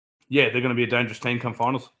going to be a dangerous team come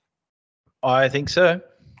finals. I think so.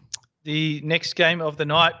 The next game of the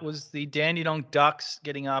night was the Dandenong Ducks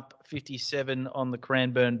getting up 57 on the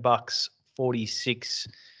Cranbourne Bucks 46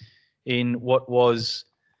 in what was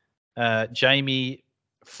Jamie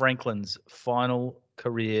Franklin's final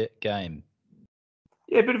career game.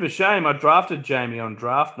 Yeah, a bit of a shame. I drafted Jamie on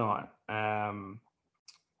draft night, and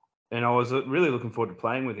I was really looking forward to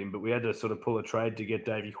playing with him, but we had to sort of pull a trade to get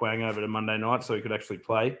Davey Huang over to Monday night so he could actually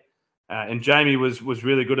play. And Jamie was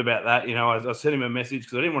really good about that. I sent him a message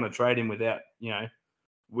because I didn't want to trade him without,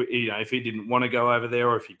 if he didn't want to go over there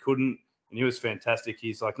or if he couldn't. And he was fantastic.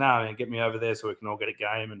 He's like, "No, man, get me over there so we can all get a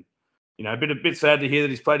game." And a bit sad to hear that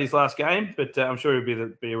he's played his last game, but I'm sure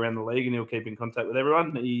he'll be around the league and he'll keep in contact with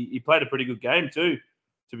everyone. He played a pretty good game too.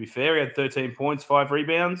 To be fair, he had 13 points, 5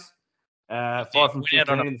 rebounds, 5 from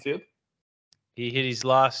 15 in the field. He hit his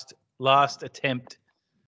last attempt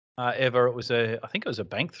ever. I think it was a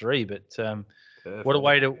bank 3, but what a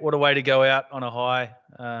way to go out on a high.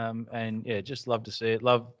 And just love to see it.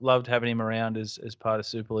 Loved having him around as part of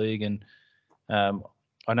Super League, and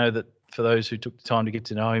I know that for those who took the time to get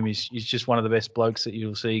to know him, he's just one of the best blokes that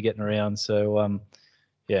you'll see getting around. So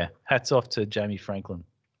hats off to Jamie Franklin.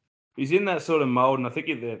 He's in that sort of mould, and I think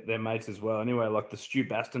they're mates as well. Anyway, like the Stu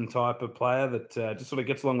Baston type of player that just sort of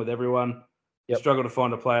gets along with everyone. Yep. Struggle to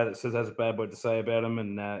find a player that has a bad word to say about him,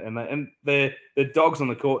 and they're dogs on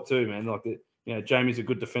the court too, man. Like Jamie's a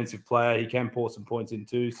good defensive player. He can pour some points in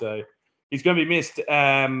too, so he's going to be missed.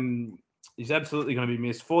 He's absolutely going to be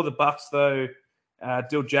missed. For the Bucks though,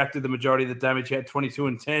 Dill Jack did the majority of the damage. He had 22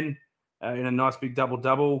 and 10 in a nice big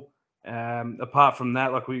double. Apart from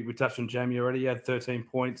that, like we touched on Jamie already, he had 13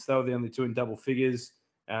 points. They were the only 2 in double figures.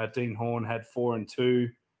 Dean Horn had 4 and 2.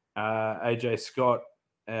 AJ Scott,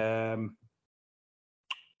 had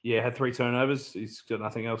 3 turnovers. He's got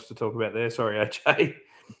nothing else to talk about there. Sorry, AJ. I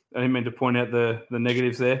didn't mean to point out the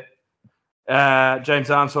negatives there. James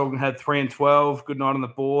Armstrong had 3 and 12. Good night on the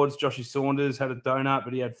boards. Joshy Saunders had a donut,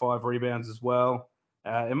 but he had 5 rebounds as well.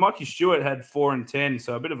 And Mikey Stewart had 4 and 10,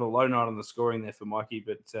 so a bit of a low night on the scoring there for Mikey,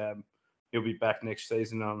 but he'll be back next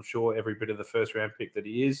season, I'm sure, every bit of the first-round pick that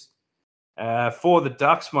he is. For the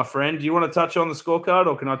Ducks, my friend, do you want to touch on the scorecard,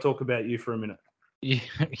 or can I talk about you for a minute?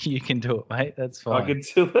 You can do it, mate. That's fine. I can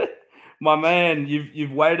do it. My man,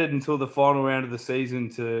 you've waited until the final round of the season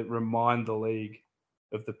to remind the league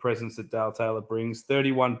of the presence that Dale Taylor brings.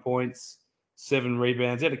 31 points, 7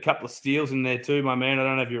 rebounds. He had a couple of steals in there too, my man. I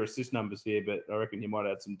don't have your assist numbers here, but I reckon you might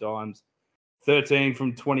add some dimes. 13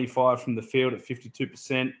 from 25 from the field at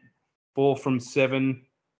 52%. 4 from 7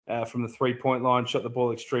 from the three-point line. Shot the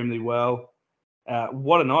ball extremely well.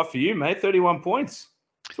 What a night for you, mate. 31 points.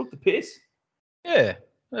 Took the piss. Yeah.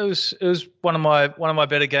 It was one of my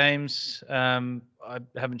better games. I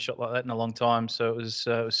haven't shot like that in a long time, so it was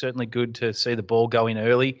certainly good to see the ball go in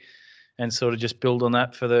early, and sort of just build on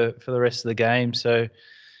that for the rest of the game. So,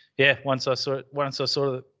 yeah, once I saw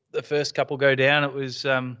the first couple go down, it was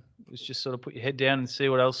just sort of put your head down and see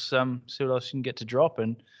what else you can get to drop.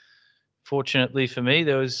 And fortunately for me,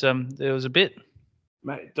 there was a bit.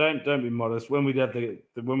 Mate, don't be modest. When we did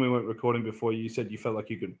when we weren't recording before, you said you felt like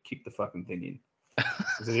you could kick the fucking thing in.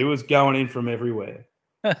 It was going in from everywhere.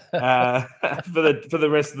 For the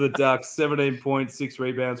rest of the Ducks, 17 points, 6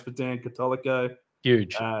 rebounds for Dan Catolico.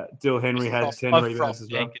 Huge. Dill Henry had 10 rebounds as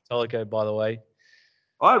well. Dan Catolico, by the way.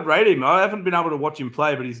 I rate him. I haven't been able to watch him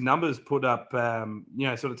play, but his numbers put up,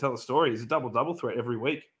 sort of tell a story. He's a double-double threat every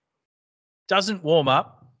week. Doesn't warm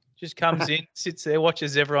up. Just comes in, sits there,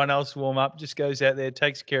 watches everyone else warm up, just goes out there,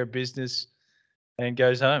 takes care of business, and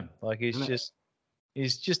goes home. Like he's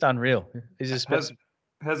just unreal. He's a specimen.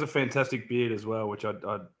 Has a fantastic beard as well, which I'd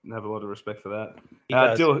have a lot of respect for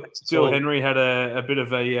that. Dill Henry had a bit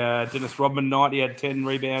of a Dennis Rodman night. He had 10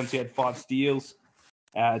 rebounds. He had 5 steals.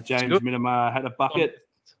 James Minima had a bucket.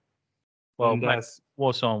 Well,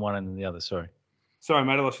 Warsaw on one and the other. Sorry, mate.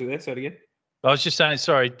 I lost you there. Say it again. I was just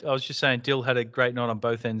saying Dill had a great night on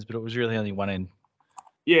both ends, but it was really only one end.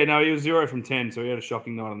 Yeah, no, he was 0 from 10, so he had a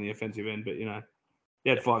shocking night on the offensive end. But, he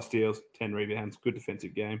had 5 steals, 10 rebounds. Good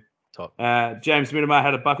defensive game. Top. James Minima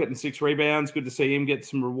had a bucket and 6 rebounds. Good to see him get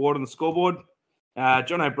some reward on the scoreboard.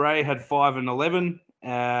 John O'Bray had 5 and 11.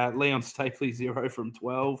 Leon Stapley 0 from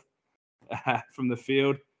 12 from the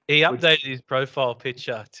field. He updated his profile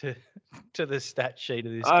picture to the stat sheet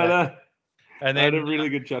of this game. And then I had a really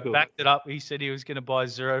good chuckle. Backed it up. He said he was going to buy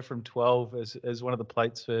 0 from 12 as one of the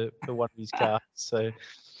plates for one of his cards. So,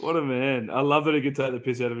 what a man. I love that he could take the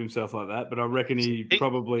piss out of himself like that, but I reckon he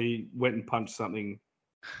probably went and punched something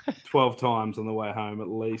 12 times on the way home at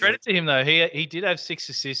least. Credit to him though. He did have 6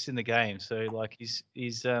 assists in the game. So like he's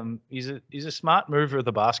a smart mover of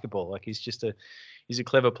the basketball. Like he's a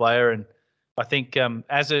clever player, and I think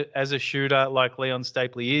as a shooter like Leon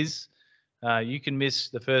Stapley is, you can miss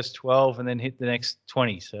the first 12 and then hit the next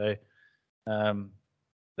 20. So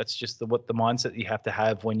that's just the mindset you have to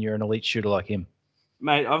have when you're an elite shooter like him.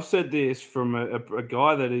 Mate, I've said this from a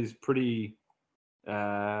guy that is pretty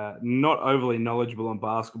not overly knowledgeable on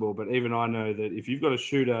basketball, but even I know that if you've got a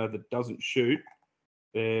shooter that doesn't shoot,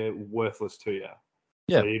 they're worthless to you.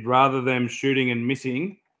 Yeah. So you'd rather them shooting and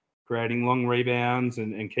missing, creating long rebounds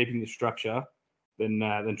and keeping the structure than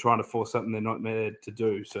trying to force something they're not there to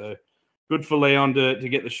do. So good for Leon to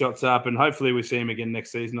get the shots up, and hopefully we see him again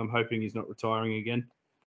next season. I'm hoping he's not retiring again.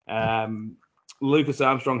 Lucas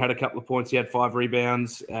Armstrong had a couple of points. He had 5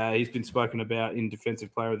 rebounds. He's been spoken about in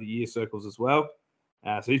Defensive Player of the Year circles as well.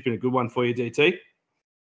 So he's been a good one for you, DT.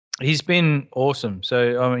 He's been awesome.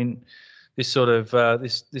 So, I mean, this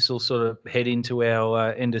will sort of head into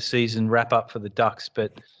our end of season wrap up for the Ducks,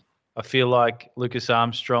 but I feel like Lucas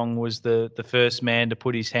Armstrong was the first man to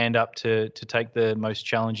put his hand up to take the most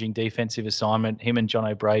challenging defensive assignment. Him and John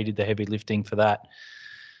O'Bray did the heavy lifting for that.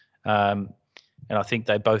 And I think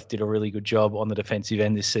they both did a really good job on the defensive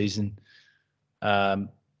end this season. And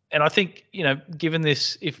I think, given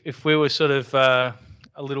this, if we were sort of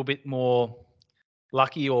a little bit more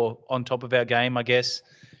lucky or on top of our game, I guess,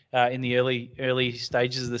 in the early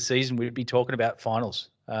stages of the season, we'd be talking about finals.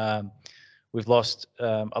 We've lost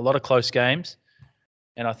a lot of close games,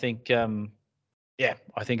 and I think,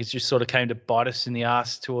 I think it's just sort of came to bite us in the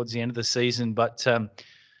arse towards the end of the season. But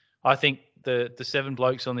I think the 7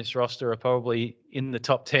 blokes on this roster are probably in the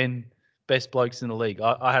top 10 best blokes in the league.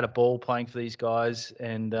 I had a ball playing for these guys,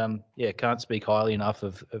 and can't speak highly enough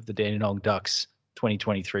of the Dandenong Ducks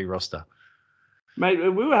 2023 roster. Mate,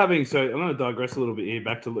 we were having, so I'm going to digress a little bit here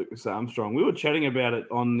back to Lucas Armstrong. We were chatting about it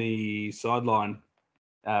on the sideline,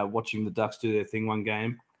 watching the Ducks do their thing one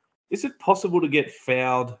game. Is it possible to get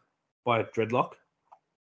fouled by a dreadlock?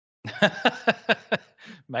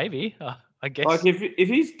 Maybe, I guess. Like if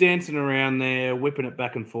he's dancing around there, whipping it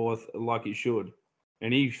back and forth like he should,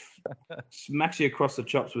 and he smacks you across the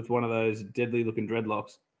chops with one of those deadly looking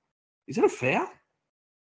dreadlocks, is that a foul?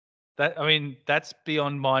 That's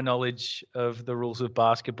beyond my knowledge of the rules of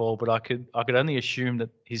basketball, but I could only assume that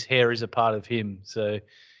his hair is a part of him. So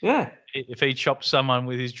yeah, if he chops someone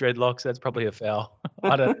with his dreadlocks, that's probably a foul.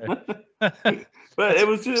 I don't know. But it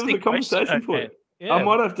was a conversation point. Yeah. I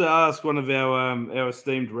might have to ask one of our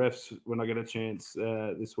esteemed refs when I get a chance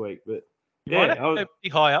this week. But you might have to go pretty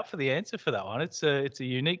high up for the answer for that one. It's a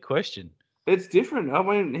unique question. It's different. I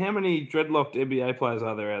mean, how many dreadlocked NBA players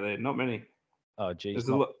are there out there? Not many. Oh, geez. There's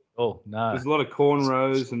a lot. Oh, no. There's a lot of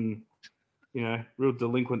cornrows and, real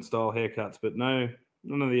delinquent style haircuts, but none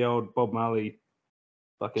of the old Bob Marley.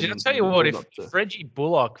 I'll tell you what, if Reggie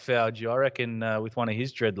Bullock fouled you, I reckon with one of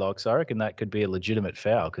his dreadlocks, I reckon that could be a legitimate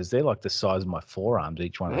foul because they're like the size of my forearms,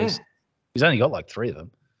 each one of these. He's only got like 3 of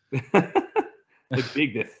them. They're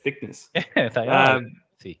big, their thickness. Yeah, they are.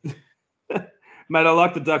 Mate, I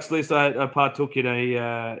like the Ducks list. I partook in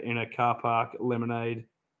a car park lemonade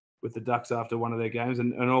with the Ducks after one of their games,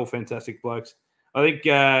 and all fantastic blokes. I think,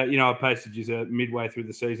 I posted you midway through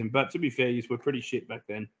the season, but to be fair, you were pretty shit back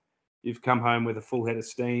then. You've come home with a full head of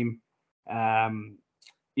steam. One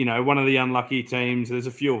of the unlucky teams, there's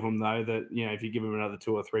a few of them, though, that, if you give them another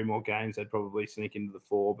 2 or 3 more games, they'd probably sneak into the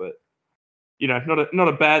 4. But, not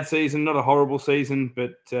a bad season, not a horrible season,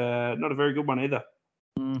 but not a very good one either.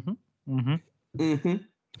 Mm-hmm. Mm-hmm. Mm-hmm.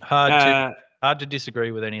 Hard to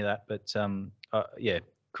disagree with any of that, but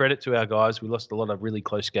credit to our guys. We lost a lot of really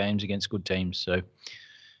close games against good teams, so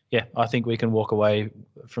I think we can walk away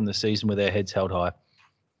from the season with our heads held high.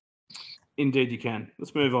 Indeed, you can.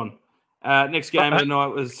 Let's move on. Next game of the night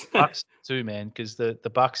was Bucks too, man, because the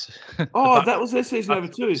Bucks. That was their season over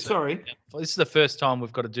too. Sorry, this is the first time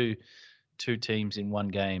we've got to do 2 teams in one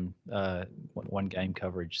game, one game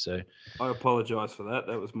coverage. So I apologise for that.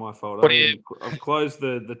 That was my fault. I've closed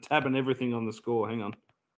the tab and everything on the score. Hang on.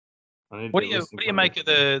 What do you make of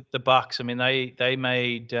the Bucks? I mean, they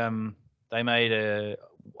made I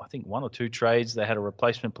think 1 or 2 trades. They had a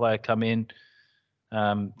replacement player come in.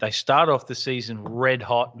 They started off the season red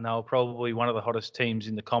hot, and they were probably one of the hottest teams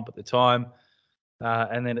in the comp at the time.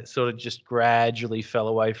 And then it sort of just gradually fell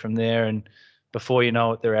away from there. And before you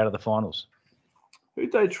know it, they're out of the finals.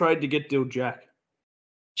 Who'd they trade to get Dill Jack?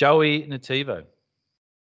 Joey Nativo.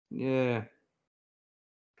 Yeah.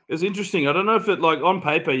 It's interesting. I don't know if it, like, on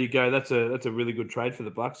paper you go, that's a really good trade for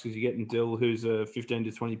the Bucks because you're getting Dill, who's a 15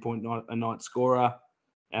 to 20 point a night scorer.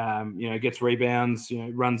 Gets rebounds,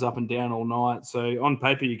 runs up and down all night. So on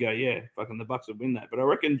paper you go, yeah, fucking the Bucks would win that. But I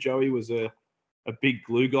reckon Joey was a big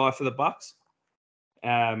glue guy for the Bucks.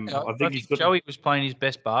 I think Joey was playing his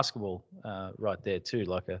best basketball right there too.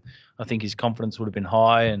 I think his confidence would have been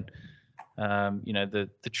high, and the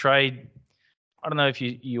trade. I don't know if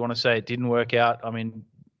you want to say it didn't work out. I mean,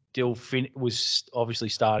 Dill was obviously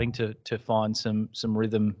starting to find some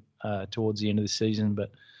rhythm towards the end of the season,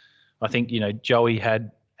 but I think Joey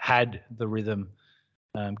had the rhythm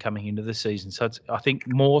coming into the season. So I think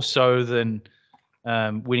more so than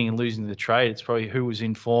winning and losing the trade, it's probably who was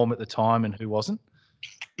in form at the time and who wasn't.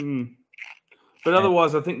 But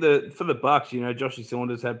otherwise, I think for the Bucks, Joshy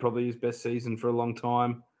Saunders had probably his best season for a long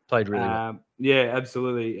time. Played really well. Yeah,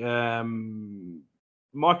 absolutely.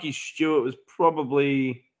 Mikey Stewart was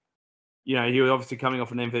probably, he was obviously coming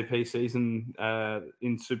off an MVP season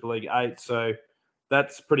in Super League 8, so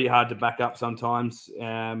that's pretty hard to back up sometimes.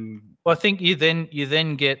 Well, I think you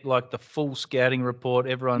then get like the full scouting report.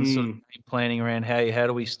 Everyone's sort of planning around how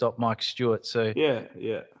do we stop Mike Stewart. So yeah.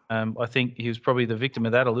 I think he was probably the victim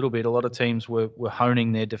of that a little bit. A lot of teams were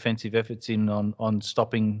honing their defensive efforts in on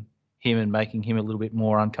stopping him and making him a little bit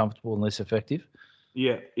more uncomfortable and less effective.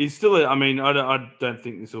 Yeah, he's still. I don't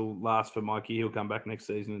think this will last for Mikey. He'll come back next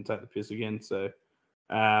season and take the piss again. So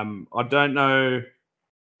I don't know.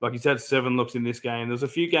 Like he's had 7 looks in this game. There's a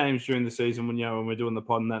few games during the season when we're doing the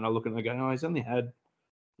pod and that, and I look and I go, he's only had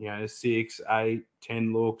 6, 8,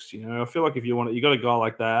 10 looks. I feel like if you got a guy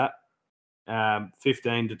like that,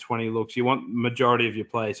 15 to 20 looks. You want majority of your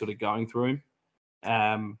play sort of going through him,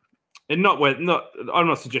 and I'm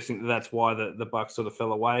not suggesting that's why the Bucks sort of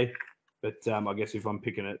fell away, but I guess if I'm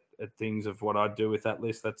picking at things of what I'd do with that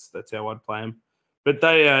list, that's how I'd play them. But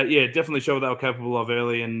they definitely showed what they were capable of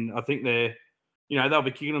early, and I think they'll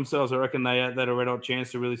be kicking themselves. I reckon they had a red hot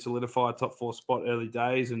chance to really solidify a top 4 spot early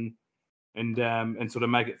days and sort of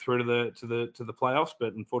make it through to the playoffs,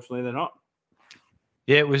 but unfortunately they're not.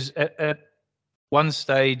 Yeah, it was at one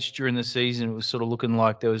stage during the season, it was sort of looking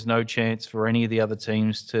like there was no chance for any of the other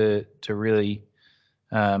teams to really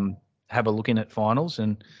have a look in at finals,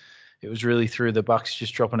 and it was really through the Bucks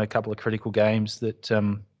just dropping a couple of critical games that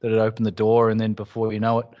it opened the door, and then before you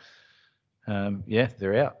know it,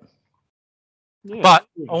 they're out. Yeah, But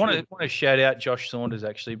good, I want good. to shout out Josh Saunders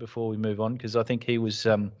actually before we move on, because I think he was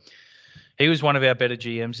one of our better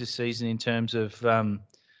GMs this season in terms of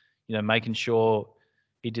making sure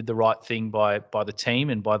he did the right thing by the team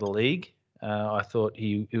and by the league. I thought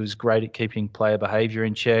he was great at keeping player behaviour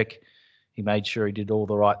in check. He made sure he did all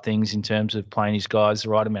the right things in terms of playing his guys the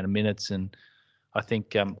right amount of minutes, and I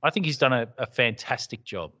think he's done a fantastic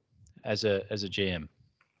job as a GM.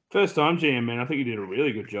 First time GM, man. I think he did a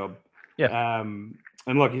really good job. Yeah.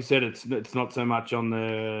 And like you said, it's not so much on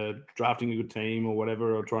the drafting a good team or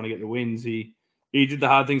whatever, or trying to get the wins. He did the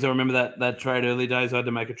hard things. I remember that trade early days. I had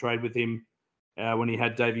to make a trade with him when he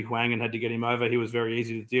had Davey Huang and had to get him over. He was very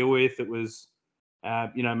easy to deal with. It was,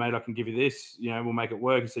 mate, I can give you this. We'll make it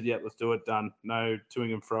work. He said, yeah, let's do it. Done. No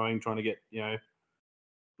toing and froing, trying to get,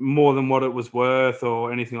 more than what it was worth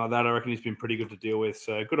or anything like that. I reckon he's been pretty good to deal with.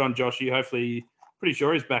 So good on Joshy. Hopefully, pretty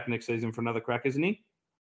sure he's back next season for another crack, isn't he?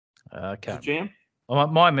 Okay. GM? Well,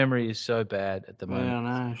 my memory is so bad at the moment. Yeah,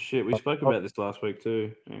 no, shit. We spoke about this last week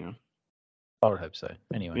too. Hang on. I would hope so.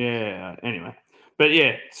 Anyway. Yeah. Anyway, but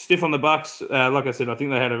yeah, stiff on the Bucks. Like I said, I think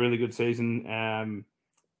they had a really good season, and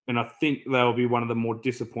I think they'll be one of the more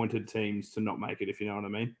disappointed teams to not make it. If you know what I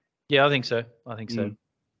mean. Yeah, I think so.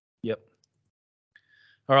 Yep.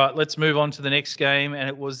 All right, let's move on to the next game, and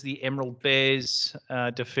it was the Emerald Bears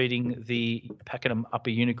defeating the Pakenham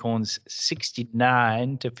Upper Unicorns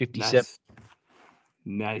 69-57.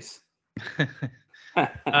 Nice.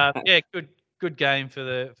 Yeah, good game for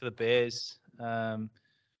the Bears. You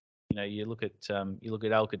look at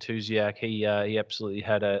Al Katuziak. He absolutely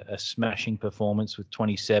had a smashing performance with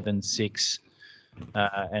 27, 6,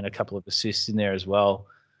 and a couple of assists in there as well.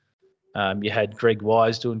 You had Greg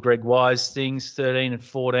Wise doing Greg Wise things, 13 and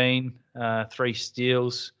 14, 3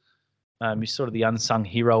 steals. He's sort of the unsung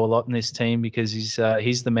hero a lot in this team because he's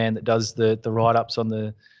the man that does the write-ups on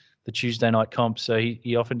the Tuesday night comp. So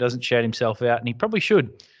he often doesn't shout himself out, and he probably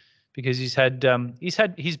should, because he's had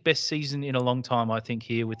his best season in a long time, I think,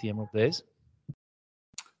 here with the Emerald Bears.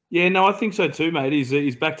 Yeah, no, I think so too, mate.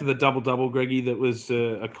 He's back to the double-double, Greggy, that was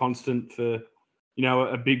a constant for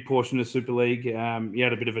a big portion of Super League. He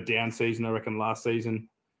had a bit of a down season, I reckon, last season,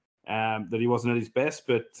 that he wasn't at his best,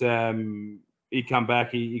 but he come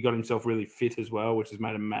back. He got himself really fit as well, which has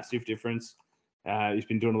made a massive difference. He's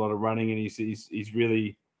been doing a lot of running, and he's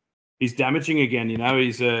damaging again.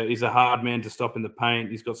 He's a hard man to stop in the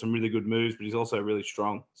paint. He's got some really good moves, but he's also really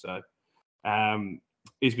strong. So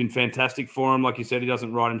he's been fantastic for him. Like you said, he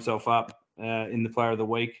doesn't write himself up in the Player of the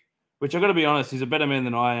Week, which I've got to be honest, he's a better man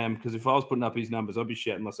than I am, because if I was putting up his numbers, I'd be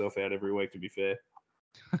shouting myself out every week, to be fair.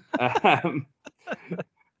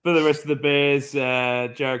 For the rest of the Bears,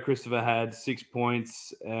 Jared Christopher had 6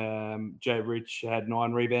 points. Jay Rich had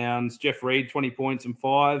 9 rebounds. Jeff Reed, 20 points and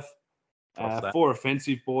 5. 4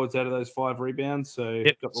 offensive boards out of those 5 rebounds. So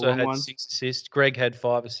got the long had one. 6 assists. Greg had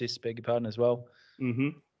 5 assists, beg your pardon, as well.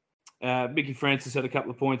 Mm-hmm. Mickey Francis had a couple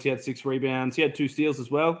of points. He had 6 rebounds. He had 2 steals as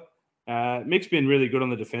well. Mick's been really good on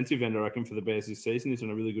the defensive end, I reckon, for the Bears this season. He's done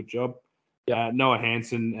a really good job. Noah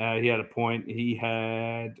Hansen, he had a point. He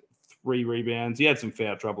had 3 rebounds. He had some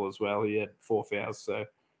foul trouble as well. He had 4 fouls, so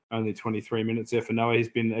only 23 minutes there for Noah. He's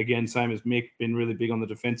been, again, same as Mick, been really big on the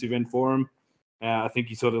defensive end for him. I think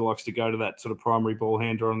he sort of likes to go to that sort of primary ball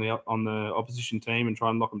handler on the opposition team and try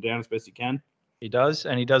and lock them down as best he can. He does,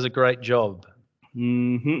 and he does a great job.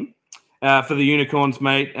 Mm-hmm. For the Unicorns,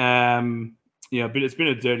 mate, but it's been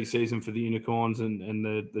a dirty season for the Unicorns,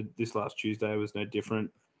 and this last Tuesday was no different.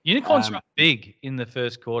 Unicorns were big in the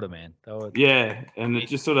first quarter, man. Yeah, and it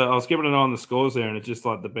just sort of, I was keeping an eye on the scores there, and it just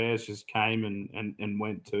like the Bears just came and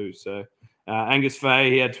went too. So Angus Fay,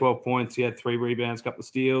 he had 12 points, he had 3 rebounds, couple of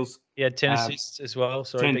steals. He had 10 assists as well.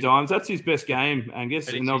 10 dimes. That's his best game, Angus,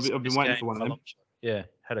 and I've been waiting for one of them. Yeah,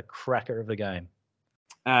 had a cracker of a game.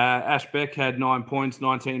 Ash Beck had 9 points,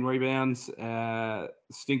 19 rebounds.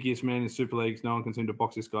 Stinkiest man in Super Leagues. No one can seem to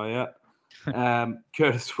box this guy out.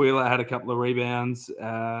 Curtis Wheeler had a couple of rebounds.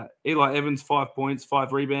 Eli Evans, 5 points,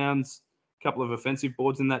 5 rebounds. A couple of offensive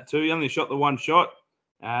boards in that too. He only shot the 1 shot.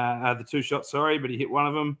 The 2 shots, but he hit one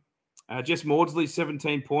of them. Jess Maudsley,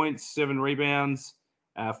 17 points, 7 rebounds,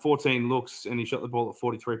 14 looks, and he shot the ball at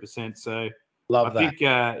 43%. So I think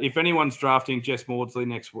if anyone's drafting Jess Maudsley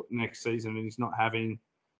next season and he's not having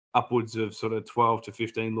upwards of sort of 12 to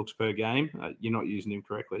 15 looks per game, you're not using him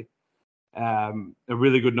correctly. A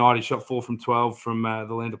really good night. He shot 4 from 12 from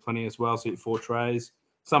the Land of Plenty as well, so he hit 4 trays.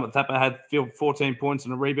 Summit Thapper had 14 points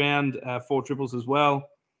and a rebound, 4 triples as well.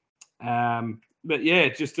 But yeah,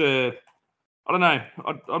 just I don't know.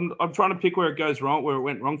 I'm trying to pick where it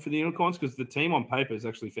went wrong for the Unicorns, because the team on paper is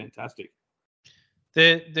actually fantastic.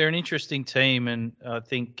 They're an interesting team, and I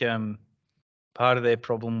think part of their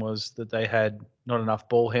problem was that they had not enough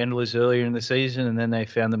ball handlers earlier in the season, and then they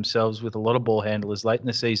found themselves with a lot of ball handlers late in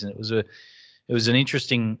the season. It was an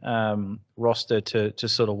interesting roster to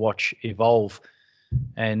sort of watch evolve,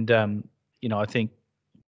 and I think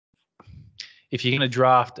if you're going to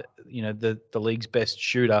draft, the league's best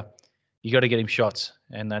shooter, you got to get him shots,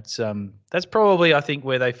 and that's probably, I think,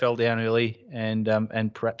 where they fell down early, and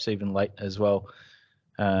perhaps even late as well.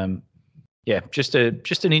 Just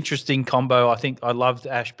an interesting combo. I think I loved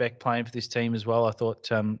Ash Beck playing for this team as well. I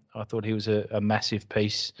thought he was a massive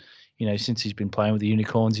piece. Since he's been playing with the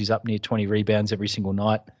Unicorns, he's up near 20 rebounds every single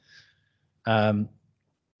night.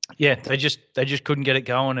 They just couldn't get it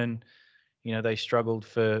going, and they struggled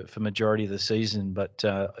for majority of the season. But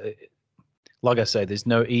like I say, there's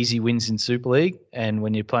no easy wins in Super League, and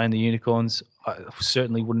when you're playing the Unicorns, I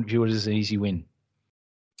certainly wouldn't view it as an easy win.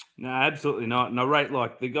 No, absolutely not. And I rate,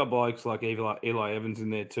 they got blokes like Eli Evans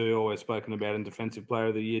in there too, always spoken about in Defensive Player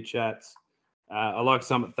of the Year chats. I like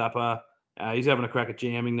Summit Thapper. He's having a crack at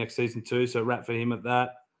GMing next season too, so rap for him at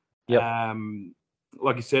that. Yep.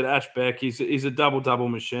 Like you said, Ash Beck, he's a double-double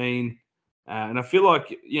machine. And I feel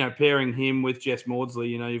like, pairing him with Jess Maudsley,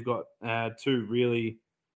 you've got two really,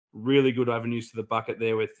 really good avenues to the bucket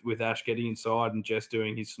there with Ash getting inside and Jess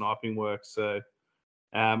doing his sniping work. So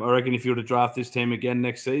I reckon if you were to draft this team again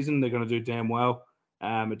next season, they're going to do damn well.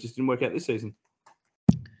 It just didn't work out this season.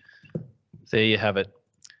 There you have it.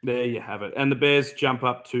 There you have it. And the Bears jump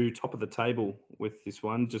up to top of the table with this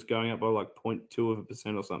one, just going up by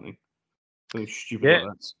 0.2% or something. Something stupid like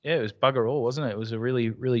that. Yeah, it was bugger all, wasn't it? It was a really,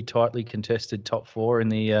 really tightly contested top four in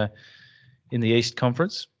the East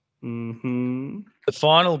Conference. Mm-hmm. The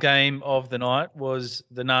final game of the night was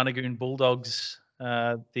the Narnagoon Bulldogs,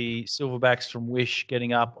 the Silverbacks from Wish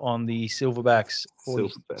getting up on the Silverbacks.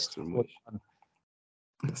 Silverbacks from Wish.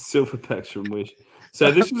 Silverbacks from Wish. So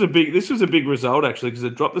this was a big result actually, because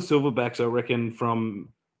it dropped the Silverbacks, I reckon, from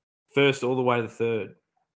first all the way to third.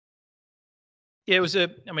 Yeah, it was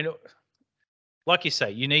like you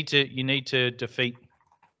say, you need to defeat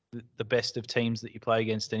the best of teams that you play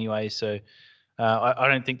against anyway. So I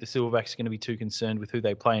don't think the Silverbacks are going to be too concerned with who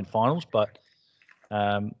they play in finals, but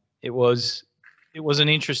it was an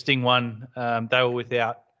interesting one. They were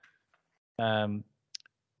without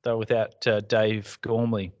Dave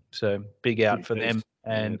Gormley, so big out for them.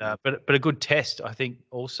 And but a good test, I think.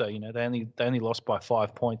 Also, they only lost by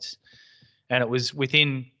 5 points, and it was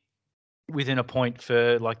within a point for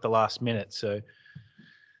the last minute. So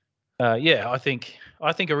I think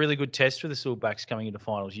a really good test for the Silverbacks coming into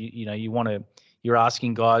finals. You're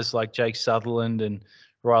asking guys like Jake Sutherland and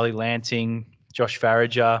Riley Lanting, Josh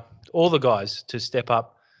Farrager, all the guys to step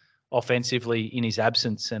up offensively in his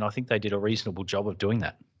absence, and I think they did a reasonable job of doing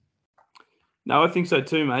that. No, I think so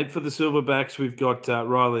too, mate. For the Silverbacks, we've got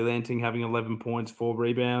Riley Lanting having 11 points, 4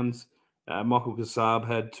 rebounds. Michael Kassab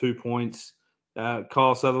had 2 points.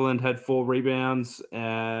 Kyle Sutherland had 4 rebounds.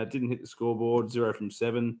 Didn't hit the scoreboard, 0 from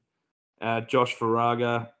 7. Josh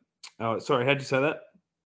Farraga. Oh, sorry, how'd you say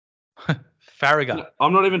that? Farraga.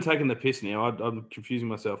 I'm not even taking the piss now. I'm confusing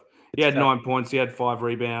myself. He had 9 points. He had 5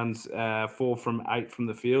 rebounds, 4 from 8 from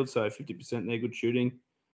the field, so 50% there, good shooting.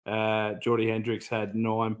 Geordie Hendricks had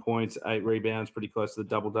 9 points, 8 rebounds, pretty close to the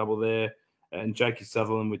double-double there. And Jakey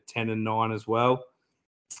Sutherland with 10 and 9 as well.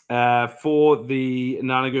 For the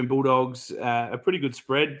Narnagoon Bulldogs, a pretty good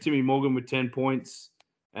spread. Timmy Morgan with 10 points,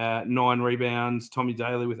 9 rebounds. Tommy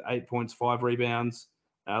Daly with 8 points, 5 rebounds.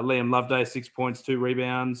 Liam Loveday, 6 points, 2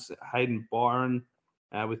 rebounds. Hayden Byron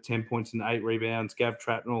with 10 points and 8 rebounds. Gav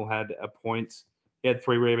Trapnell had a point. He had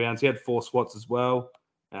 3 rebounds. He had 4 swats as well.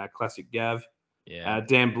 Classic Gav. Yeah.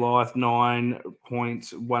 Dan Blythe, 9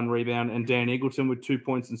 points, 1 rebound. And Dan Eagleton with 2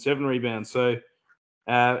 points and 7 rebounds. So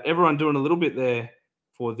everyone doing a little bit there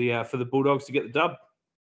for the Bulldogs to get the dub.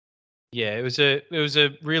 Yeah, it was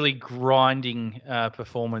a really grinding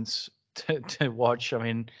performance to watch. I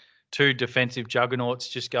mean, 2 defensive juggernauts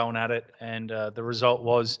just going at it, and the result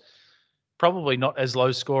was probably not as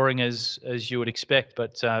low scoring as you would expect,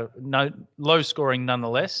 but no low scoring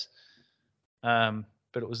nonetheless. But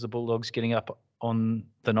it was the Bulldogs getting up on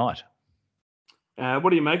the night. What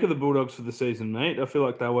do you make of the Bulldogs for the season, mate? I feel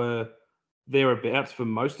like they were thereabouts for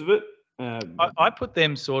most of it. I put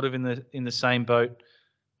them sort of in the same boat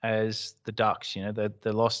as the Ducks.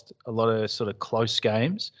 They lost a lot of sort of close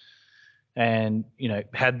games, and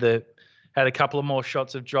had a couple of more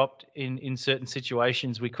shots have dropped in certain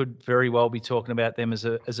situations. We could very well be talking about them as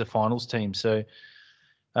a finals team. So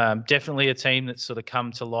definitely a team that's sort of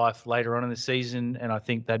come to life later on in the season, and I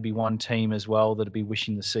think they'd be one team as well that'd be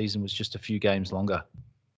wishing the season was just a few games longer.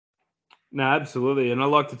 No, absolutely, and I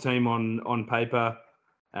like the team on paper.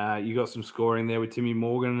 You got some scoring there with Timmy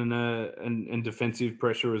Morgan and defensive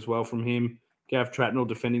pressure as well from him. Gav Tratnell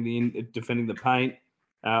defending the paint.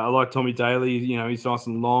 I like Tommy Daly. He's nice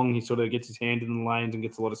and long. He sort of gets his hand in the lanes and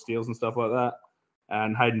gets a lot of steals and stuff like that.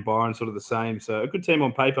 And Hayden Byron sort of the same. So a good team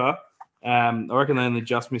on paper. I reckon they only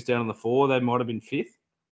just missed out on the 4. They might have been 5th.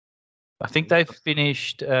 I think they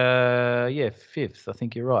finished, 5th. I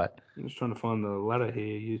think you're right. I'm just trying to find the ladder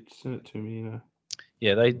here. You sent it to me,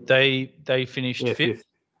 Yeah, they finished 5th.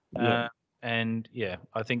 Yeah. And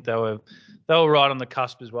I think they were right on the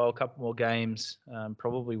cusp as well. A couple more games,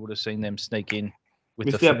 probably would have seen them sneak in.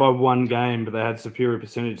 Missed out by 1 game, but they had superior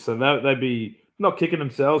percentage. So they'd be not kicking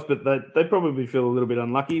themselves, but they probably feel a little bit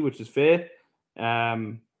unlucky, which is fair. They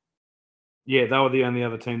were the only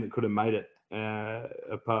other team that could have made it,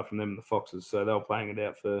 apart from them and the Foxes. So they were playing it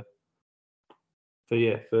out for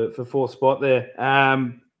 4th spot there.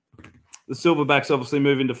 The Silverbacks obviously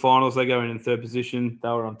move into finals. They go in 3rd position. They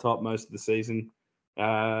were on top most of the season.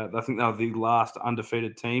 I think they were the last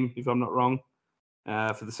undefeated team, if I'm not wrong,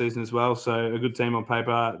 for the season as well. So a good team on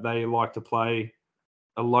paper. They like to play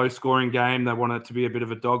a low-scoring game. They want it to be a bit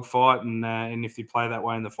of a dogfight, and if you play that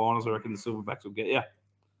way in the finals, I reckon the Silverbacks will get you.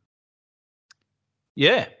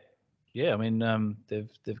 Yeah. I mean,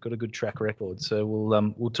 they've got a good track record. So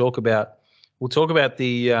we'll talk about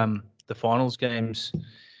the finals games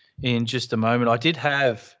in just a moment. I did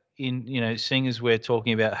have seeing as we're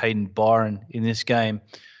talking about Hayden Byron in this game,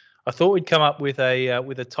 I thought we'd come up with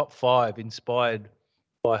a top 5 inspired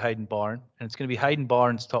by Hayden Byron, and it's going to be Hayden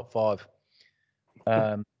Byron's top 5.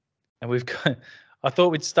 And we've got. I thought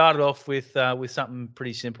we'd start it off with something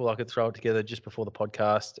pretty simple. I could throw it together just before the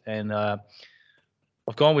podcast, and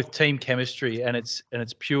I've gone with team chemistry, and it's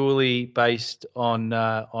purely based on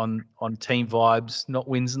team vibes, not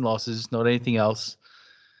wins and losses, not anything else.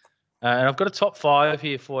 And I've got a top 5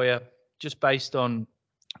 here for you, just based on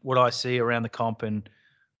what I see around the comp and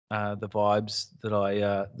the vibes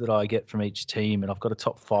that I get from each team. And I've got a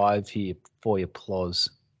top 5 here for you, Ploz.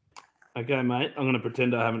 Okay, mate. I'm going to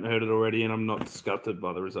pretend I haven't heard it already, and I'm not disgusted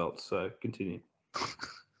by the results. So continue.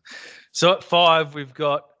 So at 5, we've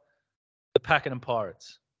got the Pakenham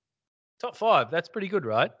Pirates. Top 5. That's pretty good,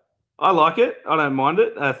 right? I like it. I don't mind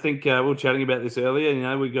it. I think we were chatting about this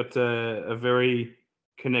earlier. We got a very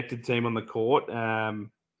connected team on the court. A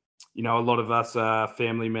lot of us are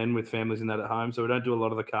family men with families and that at home, so we don't do a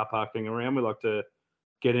lot of the car parking around. We like to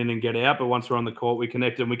get in and get out, but once we're on the court, we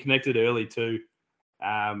connect, and we connected early too.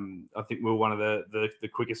 I think we were one of the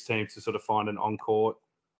quickest teams to sort of find an on-court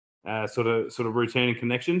sort of routine and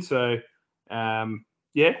connection. So, I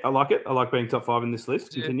like it. I like being top 5 in this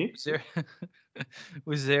list. Continue.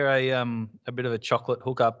 Was there a bit of a chocolate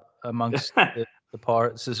hookup amongst the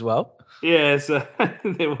Pirates as well? Yeah, so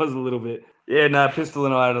there was a little bit. Yeah, no, Pistol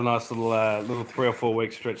and I had a nice little 3 or 4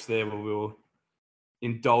 week stretch there where we were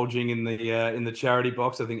indulging in the charity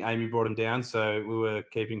box. I think Amy brought him down, so we were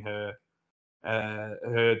keeping her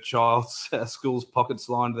child's school's pockets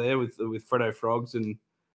lined there with Freddo frogs and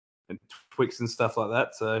Twix and stuff like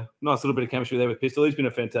that. So nice little bit of chemistry there with Pistol. He's been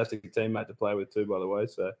a fantastic teammate to play with too, by the way.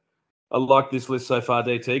 So I like this list so far,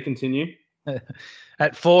 DT. Continue.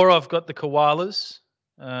 At 4, I've got the Koalas.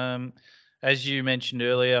 As you mentioned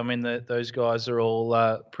earlier, I mean, those guys are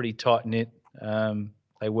all pretty tight-knit.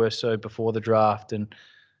 They were so before the draft, and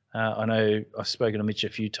I know I've spoken to Mitch a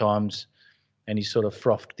few times, and he sort of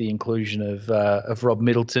frothed the inclusion of Rob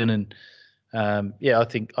Middleton, and I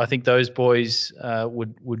think those boys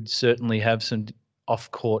would certainly have some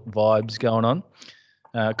off-court vibes going on.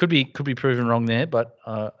 Could be proven wrong there, but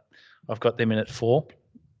I've got them in at 4.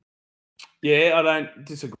 Yeah, I don't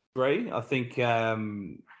disagree. I think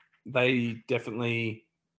they definitely.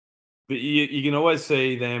 But you can always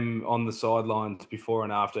see them on the sidelines before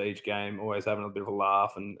and after each game, always having a bit of a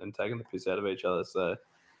laugh and taking the piss out of each other. So,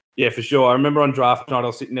 yeah, for sure. I remember on draft night, I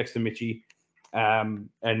was sitting next to Mitchie, and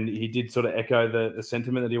he did sort of echo the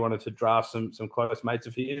sentiment that he wanted to draft some close mates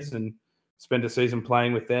of his and spend a season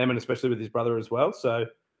playing with them, and especially with his brother as well. So,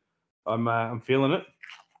 I'm feeling it.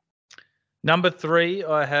 Number 3,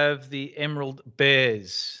 I have the Emerald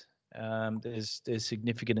Bears. There's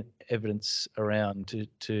significant evidence around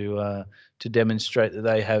to demonstrate that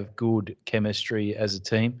they have good chemistry as a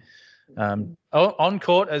team, on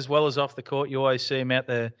court as well as off the court. You always see them out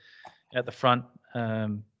the front,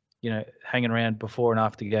 hanging around before and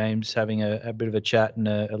after games, having a bit of a chat and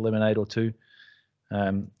a lemonade or two.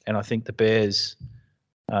 And I think the Bears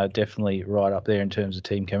are definitely right up there in terms of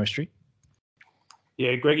team chemistry.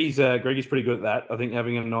 Yeah, Greggy's pretty good at that. I think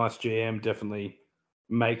having a nice GM definitely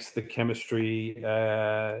makes the chemistry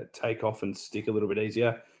take off and stick a little bit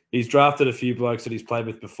easier. he's drafted a few blokes that he's played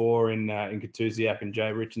with before in Katuziak and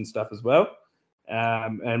Jay Rich and stuff as well.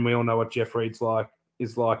 And we all know what Jeff Reed's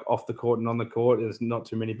is like off the court and on the court. There's not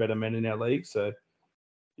too many better men in our league. So,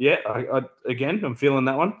 yeah, I'm feeling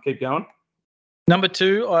that one. Keep going. Number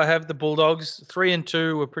 2, I have the Bulldogs. 3 and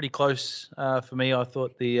 2 were pretty close for me. I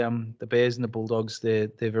thought the Bears and the Bulldogs, they're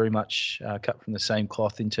very much cut from the same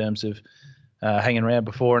cloth in terms of hanging around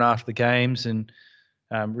before and after the games and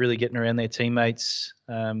really getting around their teammates,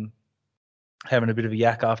 having a bit of a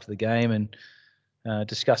yak after the game and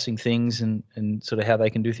discussing things and sort of how they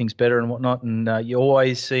can do things better and whatnot. And you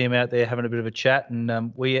always see them out there having a bit of a chat.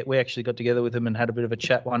 And we actually got together with them and had a bit of a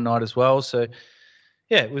chat one night as well. So,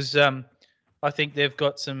 yeah, it was I think they've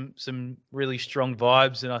got some really strong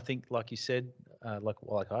vibes. And I think, like you said, like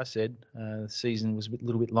I said, the season was a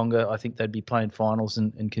little bit longer. I think they'd be playing finals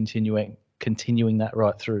and continuing that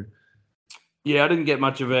right through. Yeah, I didn't get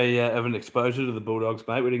much of an exposure to the Bulldogs,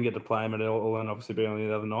 mate. We didn't get to play them at all, and obviously be on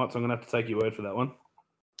the other night. So I'm going to have to take your word for that one.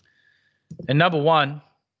 And number 1,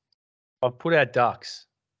 I've put our Ducks.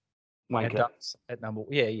 Wanker. Our Ducks at number.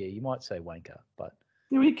 Yeah, you might say wanker, but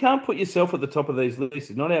you can't put yourself at the top of these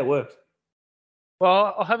lists. It's not how it works.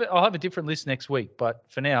 Well, I'll have a different list next week, but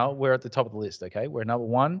for now, we're at the top of the list. Okay, we're number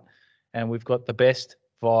 1, and we've got the best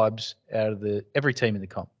vibes out of every team in the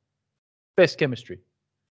comp. Best chemistry.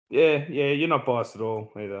 Yeah, you're not biased at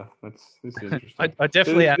all either. This is interesting. I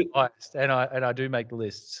definitely am biased, and I do make the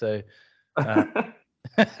list. So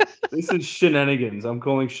this is shenanigans. I'm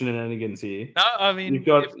calling shenanigans here. No, I mean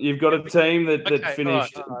you've got a team that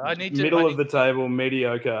finished all right. middle of the table,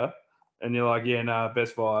 mediocre, and you're like,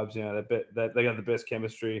 best vibes. You know, they got the best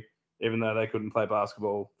chemistry, even though they couldn't play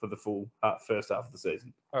basketball for the full first half of the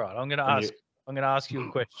season. All right, I'm going to ask you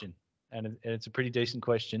a question, and it's a pretty decent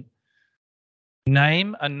question.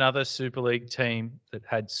 Name another Super League team that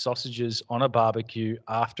had sausages on a barbecue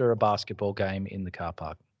after a basketball game in the car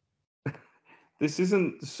park. This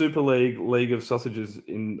isn't Super League of sausages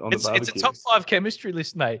on the barbecue. It's a top 5 chemistry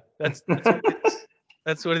list, mate. That's what it is.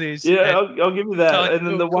 That's what it is. Yeah, I'll give you that. And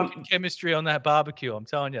then the one chemistry on that barbecue, I'm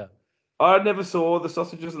telling you. I never saw the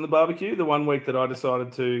sausages on the barbecue. The one week that I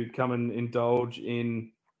decided to come and indulge in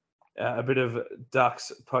a bit of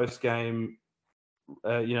Ducks post-game,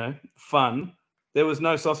 fun. There was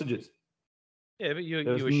no sausages. Yeah, but you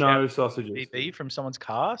were no sausages. BB from someone's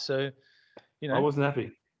car, so I wasn't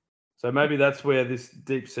happy. So maybe that's where this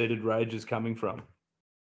deep-seated rage is coming from.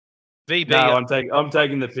 VB. No, I'm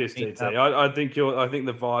taking the piss, DT. I think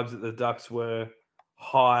the vibes at the Ducks were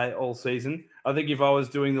high all season. I think if I was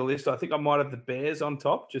doing the list, I think I might have the Bears on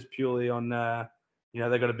top, just purely on they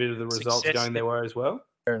got a bit of the results going their way as well.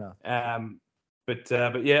 Fair enough. But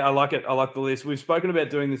yeah, I like it. I like the list. We've spoken about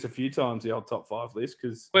doing this a few times, the old top 5 list,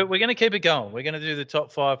 because we're going to keep it going. We're going to do the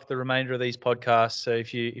top 5 for the remainder of these podcasts. So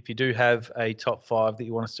if you do have a top 5 that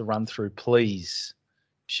you want us to run through, please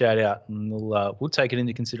shout out, and we'll take it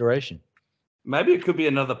into consideration. Maybe it could be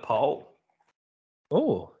another poll.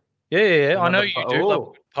 Oh, yeah. I know you do love a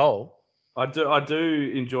good poll. I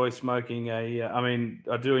do enjoy smoking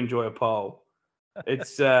I do enjoy a poll.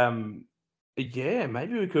 It's maybe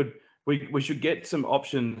we could. We should get some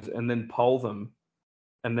options and then poll them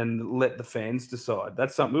and then let the fans decide.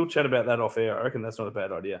 That's something we'll chat about that off air. I reckon that's not a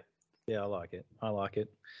bad idea. Yeah, I like it. All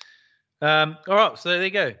right, so there you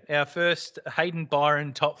go. Our first Hayden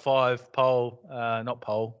Byron top 5 poll, not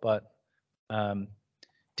poll, but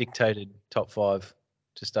dictated top 5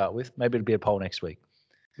 to start with. Maybe it'll be a poll next week.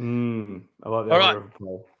 I like that. All right. Of a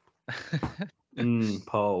poll.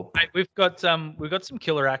 Poll. Hey, we've got some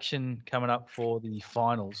killer action coming up for the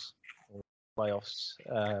finals. Playoffs.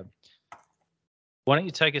 Why don't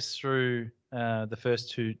you take us through the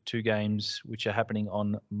first two games, which are happening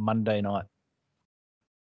on Monday night?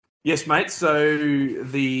 Yes, mate. So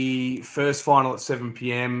the first final at 7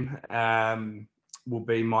 p.m. Will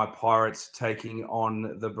be my Pirates taking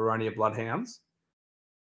on the Baronia Bloodhounds.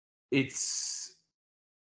 It's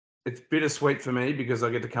bittersweet for me because I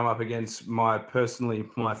get to come up against my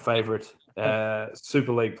favourite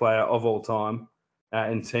Super League player of all time.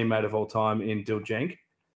 And teammate of all time in Diljank.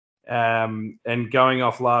 And going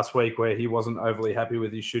off last week where he wasn't overly happy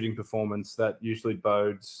with his shooting performance, that usually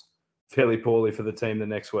bodes fairly poorly for the team the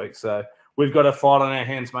next week. So we've got a fight on our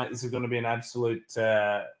hands, mate. This is going to be an absolute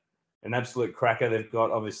cracker. They've got,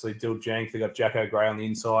 obviously, Diljank. They've got Jacko Gray on the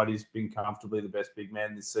inside. He's been comfortably the best big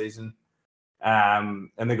man this season. And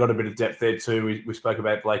they've got a bit of depth there too. We spoke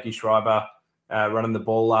about Blakey Schreiber running the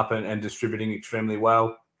ball up and distributing extremely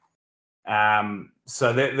well.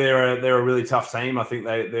 So they're a really tough team. I think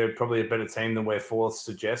they're probably a better team than where fourth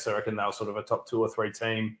suggests. I reckon they're sort of a top 2 or 3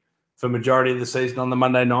 team for majority of the season on the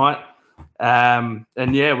Monday night. And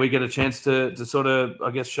yeah, we get a chance to sort of,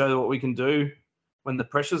 I guess, show what we can do when the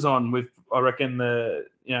pressure's on. I reckon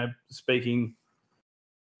speaking,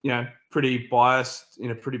 pretty biased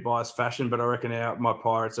in a pretty biased fashion, but I reckon my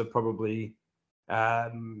Pirates are probably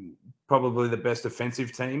the best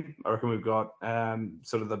offensive team. I reckon we've got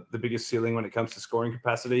sort of the biggest ceiling when it comes to scoring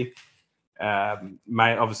capacity.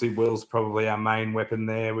 Obviously, Will's probably our main weapon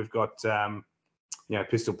there. We've got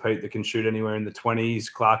Pistol Pete that can shoot anywhere in the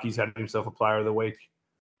 20s. Clarkie's had himself a player of the week,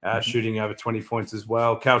 shooting over 20 points as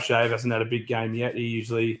well. Cal Shave hasn't had a big game yet. He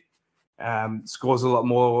usually scores a lot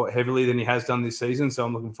more heavily than he has done this season. So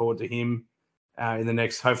I'm looking forward to him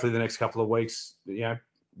hopefully the next couple of weeks,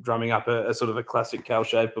 drumming up a sort of a classic Cal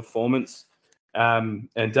Shave performance. And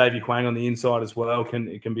Davey Quang on the inside as well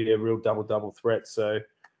it can be a real double threat. So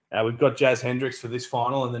we've got Jazz Hendricks for this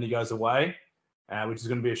final, and then he goes away, which is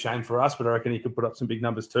going to be a shame for us. But I reckon he could put up some big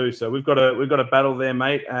numbers too. So we've got a battle there,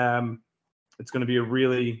 mate. It's going to be a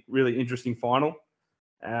really, really interesting final.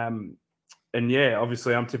 And yeah,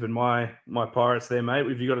 obviously I'm tipping my Pirates there, mate.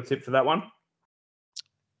 Have you got a tip for that one?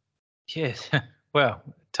 Yes. Well,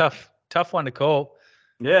 tough one to call.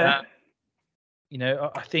 Yeah.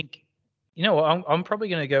 I think, I'm probably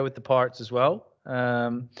going to go with the Pirates as well.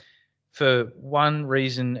 For one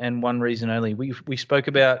reason and one reason only. We spoke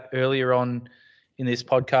about earlier on in this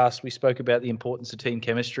podcast, we spoke about the importance of team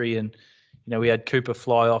chemistry, and we had Cooper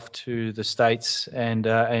fly off to the States, and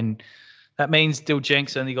that means Dill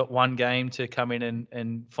Jenks only got one game to come in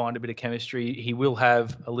and find a bit of chemistry. He will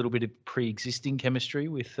have a little bit of pre-existing chemistry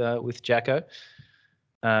with Jacko.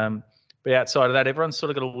 But outside of that, everyone's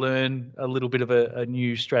sort of got to learn a little bit of a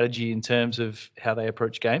new strategy in terms of how they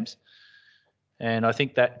approach games. And I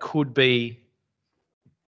think that could be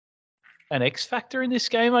an X factor in this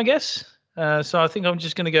game, I guess. So I think I'm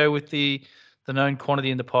just going to go with the known quantity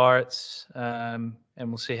in the Pirates, and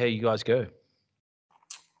we'll see how you guys go.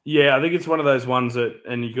 Yeah, I think it's one of those ones that,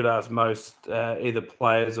 and you could ask most either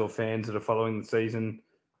players or fans that are following the season,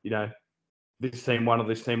 this team won or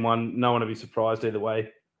this team won. No one will be surprised either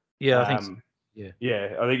way. Yeah, I think so.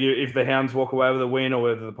 Yeah, I think if the Hounds walk away with a win or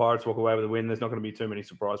whether the Pirates walk away with a win, there's not going to be too many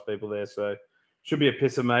surprise people there. So should be a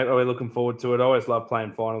pisser, mate. We're looking forward to it. I always love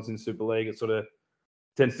playing finals in Super League. It sort of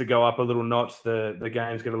tends to go up a little notch. The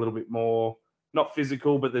games get a little bit more, not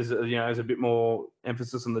physical, but there's a bit more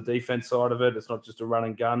emphasis on the defense side of it. It's not just a run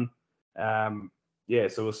and gun. So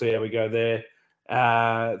we'll see how we go there.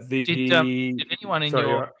 Did anyone in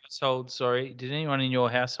your household? Sorry, did anyone in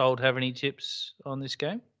your household have any tips on this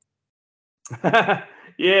game? Yeah,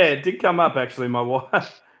 it did come up actually. My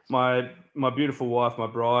wife, my beautiful wife, my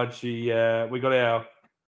bride. We got our.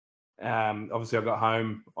 Obviously, I got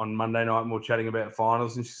home on Monday night and we were chatting about the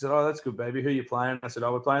finals, and she said, "Oh, that's good, baby. Who are you playing?" I said,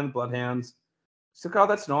 "Oh, we're playing the Bloodhounds." She said, "Oh,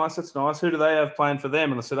 that's nice. That's nice. Who do they have playing for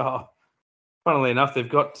them?" And I said, "Oh, funnily enough, they've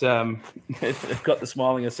got the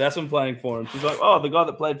Smiling Assassin playing for them." She's like, "Oh, the guy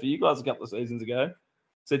that played for you guys a couple of seasons ago." I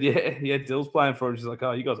said, "Yeah, Dill's playing for him." She's like,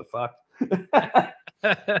 "Oh, you guys are fucked."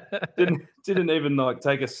 didn't even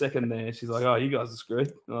take a second there. She's like, "Oh, you guys are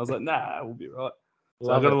screwed." And I was like, "Nah, we'll be right."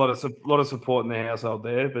 So I've got a lot of support in their household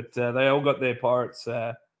there, but they all got their Pirates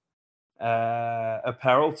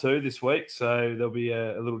apparel too this week. So there'll be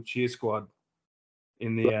a little cheer squad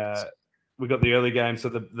in the. We got the early game, so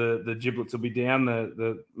the giblets will be down.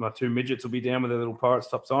 My two midgets will be down with their little Pirates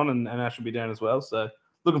tops on, and Ash will be down as well. So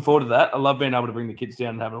looking forward to that. I love being able to bring the kids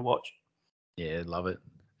down and having a watch. Yeah, love it.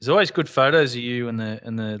 There's always good photos of you and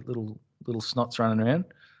the little snots running around.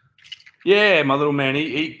 Yeah, my little man.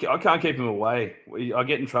 I can't keep him away. I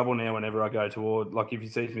get in trouble now whenever I go toward. Like if he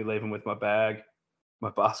sees me leaving with my bag, my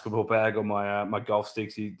basketball bag or my golf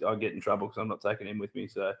sticks, I get in trouble because I'm not taking him with me.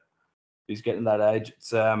 So he's getting that age.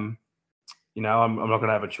 It's I'm not going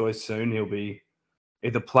to have a choice soon. He'll be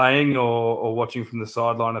either playing or watching from the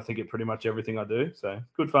sideline. I think at pretty much everything I do. So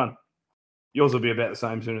good fun. Yours will be about the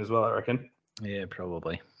same soon as well, I reckon. Yeah,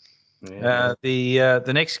 probably. Yeah.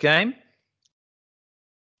 The next game.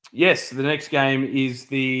 Yes, the next game is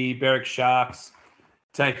the Berwick Sharks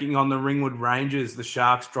taking on the Ringwood Rangers. The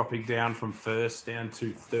Sharks dropping down from first down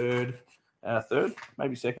to third,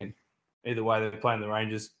 maybe second. Either way, they're playing the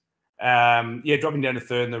Rangers. Dropping down to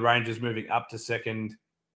third, and the Rangers moving up to second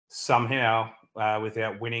somehow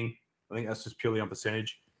without winning. I think that's just purely on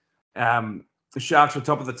percentage. The Sharks are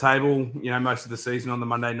top of the table, most of the season on the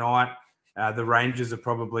Monday night. The Rangers are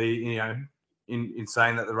probably, in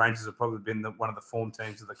saying that the Rangers have probably been one of the form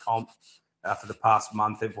teams of the comp for the past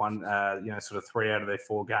month. They've won, sort of 3 out of their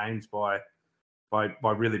 4 games by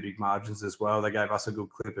really big margins as well. They gave us a good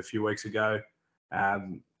clip a few weeks ago.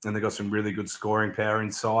 And they got some really good scoring power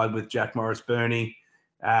inside with Jack Morris-Burney.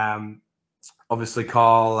 obviously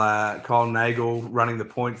Kyle Nagel running the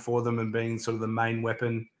point for them and being sort of the main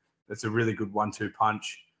weapon. That's a really good 1-2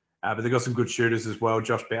 punch. But they've got some good shooters as well.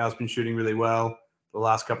 Josh Bauer's been shooting really well the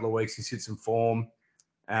last couple of weeks. He's hit some form.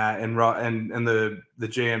 And the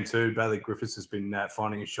GM too, Bailey Griffiths, has been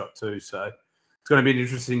finding a shot too. So it's going to be an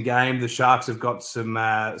interesting game. The Sharks have got some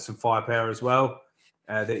firepower as well.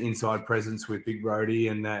 Their inside presence with Big Rhodey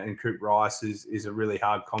and Coop Rice is a really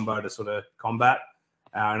hard combo to sort of combat.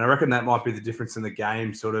 And I reckon that might be the difference in the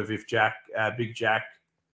game, sort of if Big Jack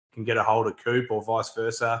can get a hold of Coop or vice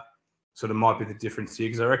versa, sort of might be the difference here.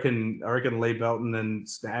 Because I reckon Lee Belton and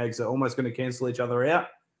Snags are almost going to cancel each other out.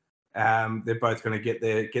 They're both going to get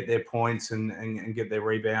their points and get their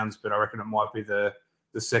rebounds, but I reckon it might be the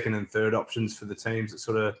second and third options for the teams that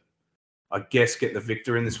sort of, I guess, get the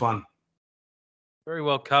victor in this one. Very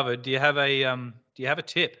well covered. Do you have a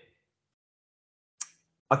tip?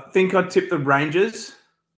 I think I'd tip the Rangers.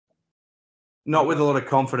 Not with a lot of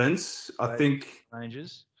confidence. I think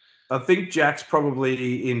Rangers. I think Jack's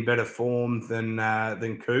probably in better form than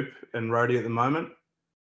Coop and Rhodey at the moment.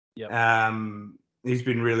 Yeah. He's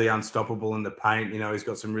been really unstoppable in the paint. You know, he's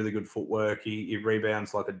got some really good footwork. He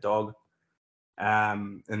rebounds like a dog.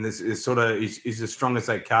 And this is sort of he's as strong as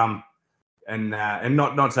they come. And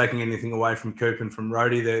not taking anything away from Coop and from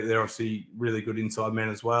Rhodey. They're obviously really good inside men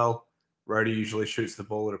as well. Rhodey usually shoots the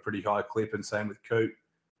ball at a pretty high clip, and same with Coop.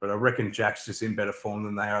 But I reckon Jack's just in better form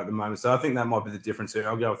than they are at the moment. So I think that might be the difference here.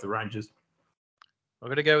 I'll go with the Rangers. I've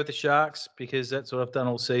got to go with the Sharks because that's what I've done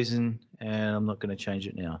all season, and I'm not going to change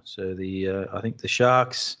it now. So I think the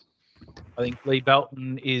Sharks. I think Lee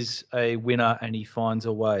Belton is a winner, and he finds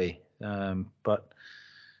a way. But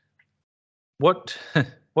what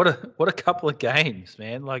a couple of games,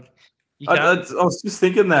 man! Like I was just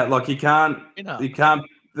thinking that, like you can't.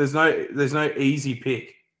 There's no easy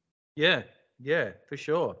pick. Yeah, for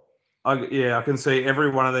sure. I can see every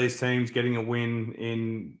one of these teams getting a win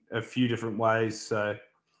in a few different ways. So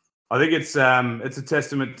I think it's a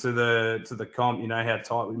testament to the comp. You know how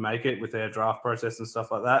tight we make it with our draft process and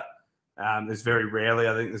stuff like that. There's very rarely,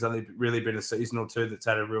 I think there's only really been a season or two that's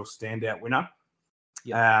had a real standout winner.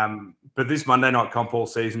 Yeah. But this Monday night comp all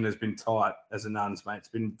season has been tight as a nuns, mate. It's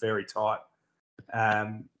been very tight.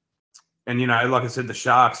 And, you know, like I said, the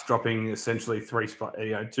Sharks dropping essentially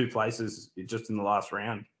 2 places just in the last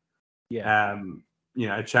round. Yeah.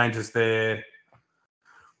 Changes their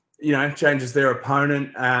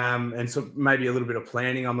opponent and so maybe a little bit of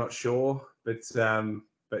planning. I'm not sure, but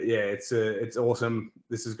yeah, it's awesome.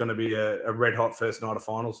 This is going to be a red hot first night of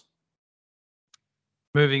finals.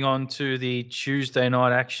 Moving on to the Tuesday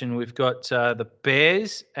night action, we've got the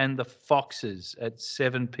Bears and the Foxes at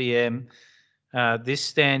 7 p.m. This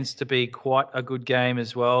stands to be quite a good game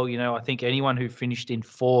as well. You know, I think anyone who finished in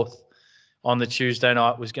fourth on the Tuesday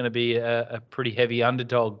night was going to be a pretty heavy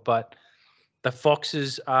underdog, but the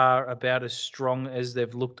Foxes are about as strong as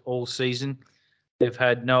they've looked all season. They've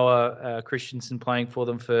had Noah Christensen playing for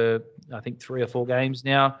them for, I think, 3 or 4 games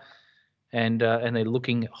now, and they're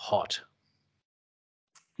looking hot.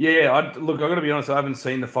 Yeah, I've got to be honest, I haven't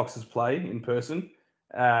seen the Foxes play in person.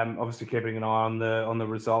 Obviously keeping an eye on the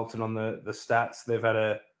results and on the stats. They've had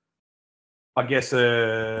a bit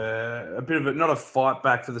of not a fight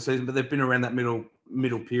back for the season, but they've been around that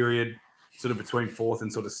middle period, sort of between 4th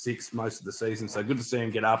and sort of 6th most of the season. So good to see them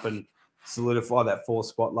get up and solidify that 4th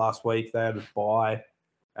spot last week. They had a bye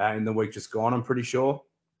in the week just gone, I'm pretty sure.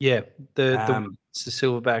 Yeah, the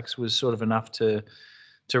Silverbacks was sort of enough to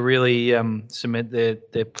really cement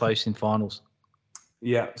their place in finals.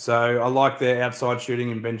 Yeah, so I like their outside shooting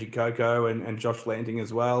in Benji Coco and Josh Lanting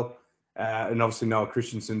as well. And obviously Noah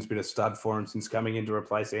Christensen's been a stud for him since coming in to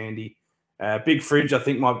replace Andy. Big Fridge, I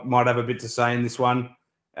think, might have a bit to say in this one.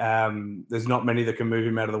 There's not many that can move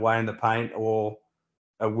him out of the way in the paint or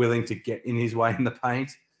are willing to get in his way in the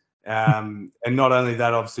paint. And not only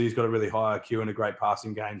that, obviously, he's got a really high IQ and a great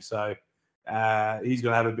passing game. So he's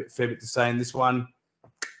going to have a fair bit to say in this one.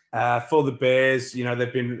 For the Bears, you know,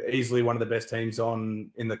 they've been easily one of the best teams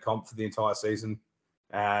in the comp for the entire season.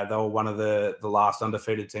 They were one of the last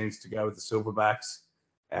undefeated teams to go with the Silverbacks.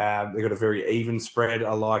 They've got a very even spread.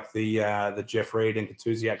 I like the Jeff Reed and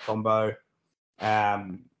Katuziak combo.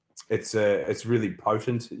 It's really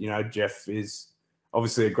potent. You know, Jeff is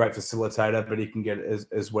obviously a great facilitator, but he can get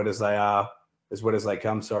as wet as they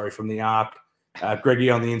come. Sorry, from the arc. Greggy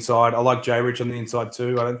on the inside. I like Jay Rich on the inside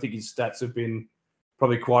too. I don't think his stats have been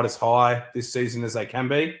probably quite as high this season as they can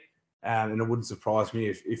be, and it wouldn't surprise me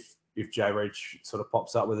if Jay Rich sort of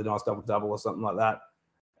pops up with a nice double-double or something like that.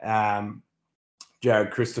 Jared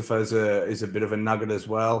Christopher is a bit of a nugget as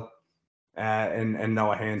well. and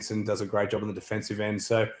Noah Hansen does a great job on the defensive end.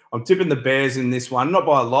 So I'm tipping the Bears in this one, not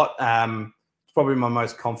by a lot. It's probably my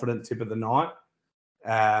most confident tip of the night.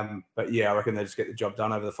 But yeah, I reckon they just get the job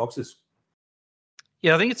done over the Foxes.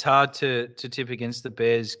 Yeah, I think it's hard to tip against the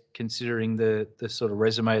Bears considering the sort of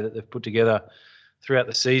resume that they've put together throughout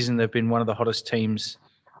the season. They've been one of the hottest teams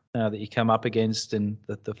that you come up against, and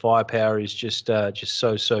the firepower is just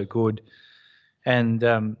so good, and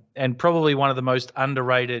probably one of the most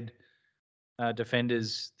underrated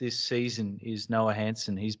defenders this season is Noah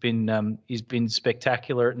Hansen. He's been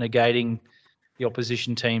spectacular at negating the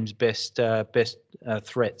opposition team's best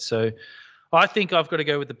threat. So I think I've got to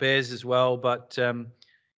go with the Bears as well, but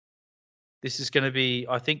this is going to be,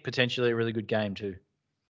 I think, potentially a really good game too.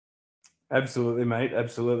 Absolutely, mate.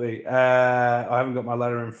 Absolutely. I haven't got my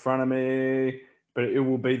ladder in front of me, but it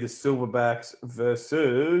will be the Silverbacks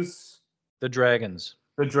versus the Dragons.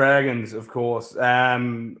 The Dragons, of course.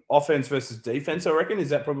 Offense versus defense, I reckon. Is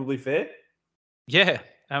that probably fair? Yeah.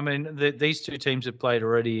 I mean, these two teams have played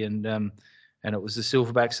already, and it was the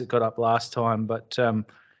Silverbacks that got up last time, but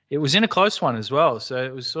it was in a close one as well. So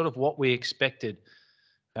it was sort of what we expected.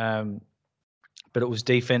 But it was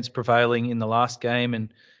defense prevailing in the last game,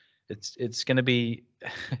 and it's going to be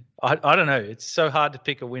I don't know. It's so hard to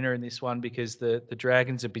pick a winner in this one because the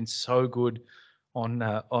Dragons have been so good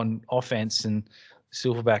on offense, and the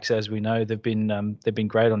Silverbacks, as we know, they've been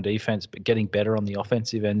great on defense, but getting better on the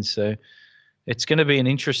offensive end. So it's going to be an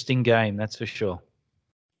interesting game, that's for sure.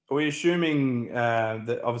 Are we assuming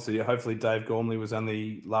that obviously, hopefully, Dave Gormley was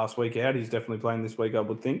only last week out? He's definitely playing this week, I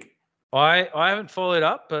would think. I haven't followed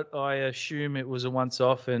up, but I assume it was a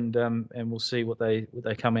once-off, and we'll see what they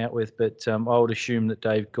come out with. But I would assume that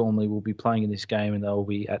Dave Gormley will be playing in this game, and they'll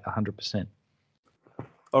be at 100%.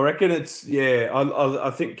 I reckon it's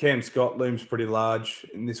I think Cam Scott looms pretty large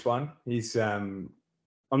in this one. He's I'm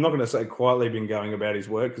not going to say quietly been going about his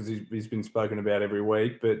work because he's been spoken about every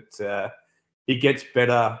week, but he gets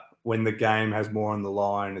better when the game has more on the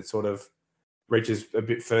line. It sort of reaches a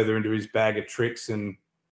bit further into his bag of tricks and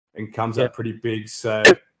comes up pretty big. So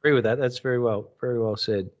I agree with that. That's very well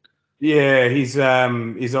said. Yeah, he's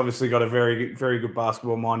obviously got a very good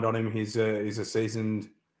basketball mind on him. He's a seasoned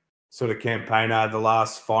sort of campaigner. The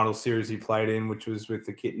last final series he played in, which was with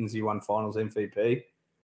the Kittens, he won finals MVP.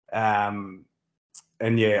 And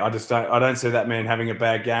yeah, I don't see that man having a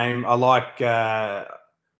bad game. I like the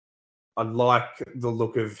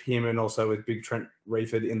look of him, and also with Big Trent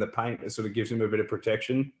Reeford in the paint, it sort of gives him a bit of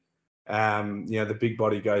protection. The big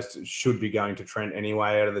body should be going to Trent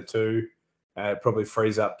anyway out of the two. Probably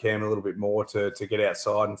frees up Cam a little bit more to get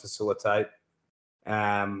outside and facilitate.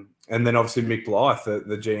 And then obviously Mick Blythe,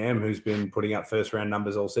 the GM, who's been putting up first round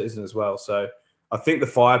numbers all season as well. So I think the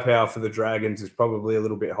firepower for the Dragons is probably a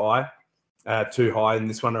little bit high, too high in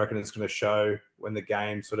this one. I reckon it's going to show when the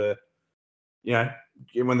game sort of,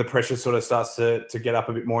 when the pressure sort of starts to get up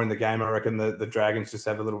a bit more in the game. I reckon the Dragons just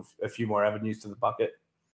have a few more avenues to the bucket.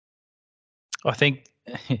 I think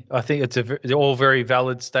they're all very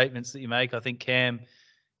valid statements that you make. I think Cam,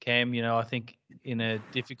 I think in a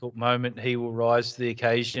difficult moment he will rise to the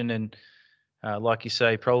occasion and, like you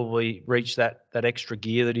say, probably reach that extra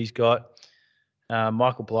gear that he's got.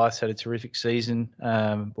 Michael Blythe's had a terrific season.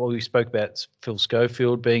 We spoke about Phil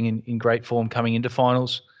Schofield being in great form coming into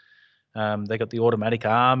finals. They got the automatic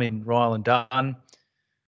arm in Ryland Dunn.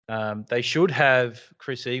 They should have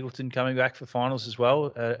Chris Eagleton coming back for finals as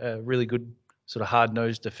well, a really good sort of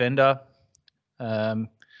hard-nosed defender.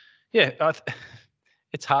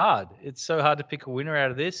 It's hard. It's so hard to pick a winner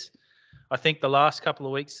out of this. I think the last couple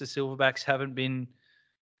of weeks the Silverbacks haven't been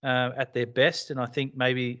at their best, and I think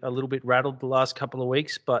maybe a little bit rattled the last couple of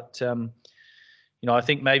weeks. But I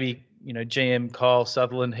think maybe GM Kyle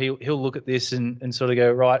Sutherland he'll look at this and sort of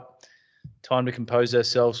go, right, time to compose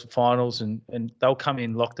ourselves for finals, and they'll come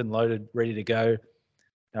in locked and loaded, ready to go.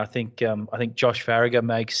 And I think Josh Farragher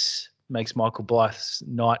makes Michael Blythe's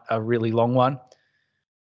night a really long one.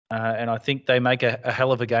 And I think they make a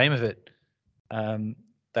hell of a game of it.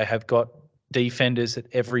 They have got defenders at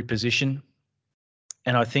every position.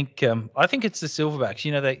 And I think it's the Silverbacks.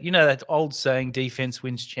 That old saying, defense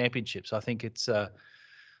wins championships. I think it's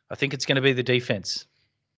going to be the defense.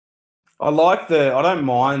 I don't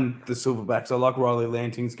mind the Silverbacks. I like Riley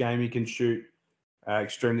Lanting's game. He can shoot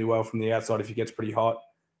extremely well from the outside if he gets pretty hot.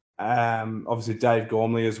 Obviously Dave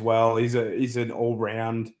Gormley as well. He's an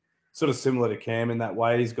all-round, sort of similar to Cam in that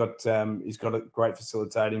way. He's got a great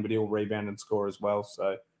facilitating, but he'll rebound and score as well.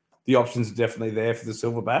 So the options are definitely there for the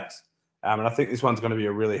Silverbacks. And I think this one's going to be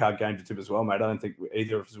a really hard game to tip as well, mate. I don't think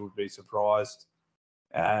either of us would be surprised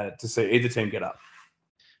to see either team get up.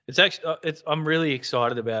 I'm really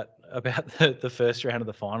excited about the first round of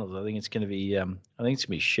the finals. I think it's going to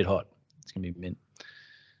be shit hot. It's going to be mint.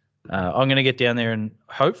 I'm going to get down there and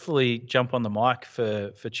hopefully jump on the mic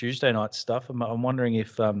for Tuesday night stuff. I'm wondering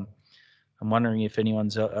if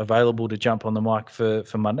anyone's available to jump on the mic for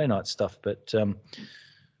Monday night stuff. But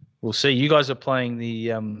we'll see. You guys are playing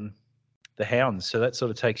the Hounds, so that sort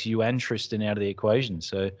of takes you and Tristan out of the equation.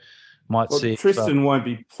 So see. Tristan won't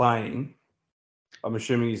be playing. I'm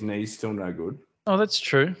assuming his knee's still no good. Oh, that's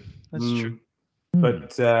true. That's true.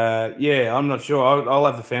 But I'm not sure. I'll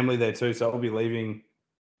have the family there too, so I'll be leaving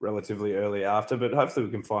relatively early after. But hopefully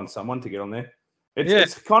we can find someone to get on there.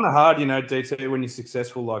 It's kind of hard, DT, when you're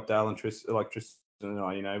successful like Dale and Tristan and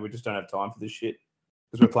I. We just don't have time for this shit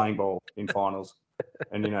because we're playing ball in finals,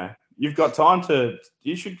 and you've got time to.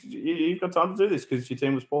 You've got time to do this because your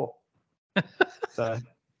team was poor. So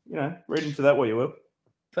read into that what you will.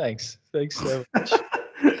 Thanks so much.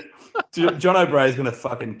 John O'Brien is going to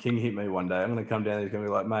fucking king hit me one day. I'm going to come down there. He's going to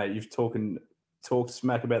be like, mate, you've talked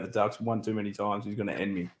smack about the Ducks one too many times. He's going to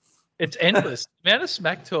end me. It's endless. The amount of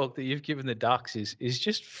smack talk that you've given the Ducks is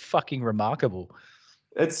just fucking remarkable.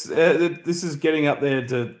 It's this is getting up there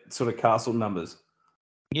to sort of Castle numbers.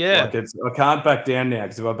 Yeah. I can't back down now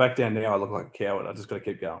because if I back down now, I look like a coward. I just got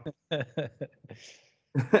to keep going.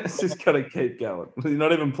 It's just got to keep going. You're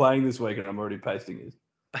not even playing this week and I'm already pasting it.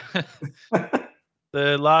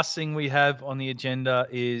 The last thing we have on the agenda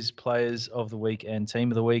is Players of the Week and Team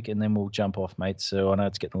of the Week, and then we'll jump off, mate. So I know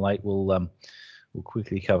it's getting late. We'll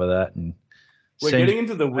quickly cover that. And we're getting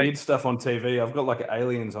into the weird stuff on TV. I've got like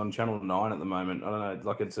Aliens on Channel 9 at the moment. I don't know,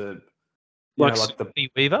 like it's a like the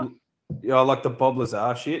Weaver. Yeah, like the Bob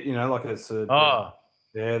Lazar shit. Like it's the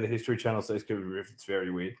History Channel says it's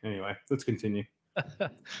very weird. Anyway, let's continue. All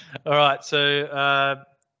right. So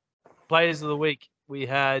Players of the Week, we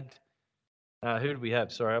had. Who did we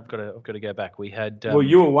have? Sorry, I've got to go back. We had. Well,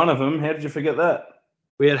 you were one of them. How did you forget that?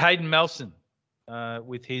 We had Hayden Melson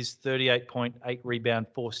with his 38.8 rebound,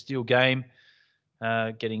 4 steal game,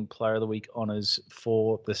 getting Player of the Week honours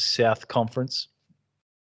for the South Conference.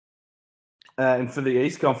 And for the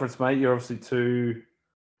East Conference, mate, you're obviously too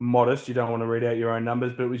modest. You don't want to read out your own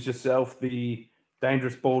numbers, but it was yourself, the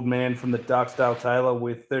dangerous bald man from the Darksdale Taylor,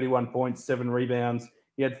 with 31 points, 7 rebounds.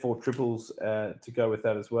 He had 4 triples to go with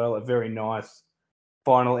that as well. A very nice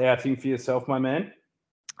final outing for yourself, my man.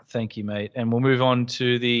 Thank you, mate. And we'll move on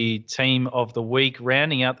to the Team of the Week.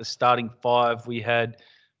 Rounding out the starting 5, we had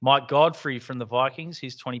Mike Godfrey from the Vikings,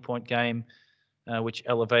 his 20-point game, which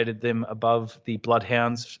elevated them above the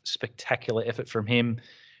Bloodhounds. Spectacular effort from him.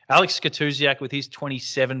 Alex Skatusiak with his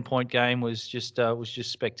 27-point game was just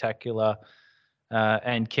spectacular.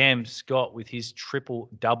 And Cam Scott with his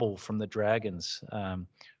triple-double from the Dragons,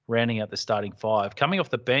 rounding out the starting 5. Coming off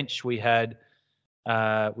the bench, we had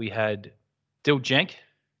Dill Jenk,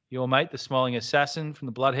 your mate, the smiling assassin from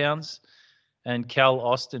the Bloodhounds, and Cal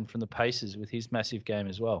Austin from the Pacers with his massive game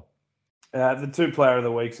as well. The 2 Player of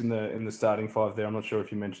the Weeks in the starting 5 there. I'm not sure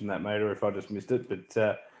if you mentioned that, mate, or if I just missed it.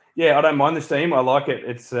 But, I don't mind this team. I like it.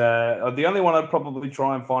 It's the only one I'd probably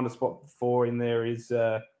try and find a spot for in there is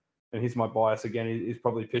and here's my bias again, is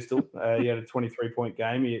probably Pistol. He had a 23-point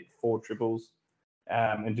game. He hit 4 triples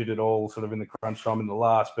and did it all sort of in the crunch time in the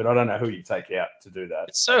last. But I don't know who you take out to do that.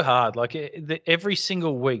 It's so hard. Like every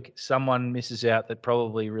single week, someone misses out that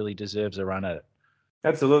probably really deserves a run at it.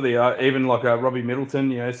 Absolutely. Even like Robbie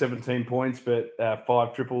Middleton, 17 points, but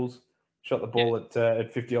 5 triples, shot the ball at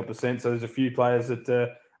 50-odd%. So there's a few players that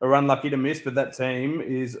are unlucky to miss, but that team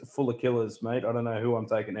is full of killers, mate. I don't know who I'm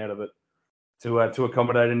taking out of it to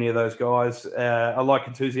accommodate any of those guys. I like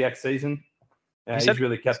Katusiak's season. He's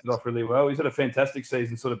really capped it off really well. He's had a fantastic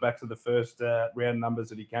season, sort of back to the first round numbers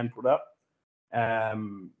that he can put up. Very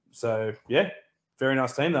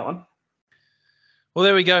nice team, that one. Well,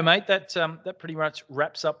 there we go, mate. That pretty much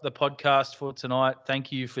wraps up the podcast for tonight.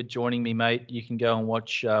 Thank you for joining me, mate. You can go and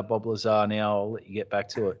watch Bob Lazar now. I'll let you get back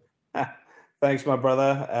to it. Thanks, my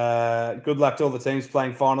brother. Good luck to all the teams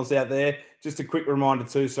playing finals out there. Just a quick reminder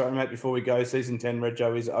too, sorry, mate, before we go, Season 10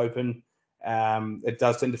 Rego is open. It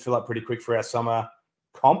does tend to fill up pretty quick for our summer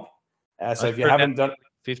comp. So if you haven't done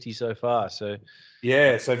 50 so far, so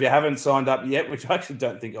if you haven't signed up yet, which I actually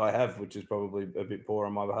don't think I have, which is probably a bit poor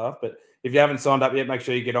on my behalf, but if you haven't signed up yet, make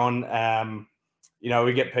sure you get on.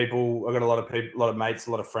 We get people. I've got a lot of mates,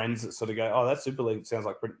 a lot of friends that sort of go, "Oh, that Super League sounds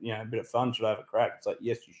like a bit of fun. Should I have a crack?" It's like,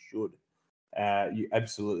 yes, you should. You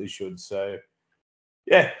absolutely should. So,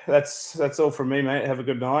 yeah, that's all from me, mate. Have a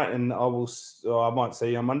good night, and I might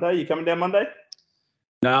see you on Monday. You coming down Monday?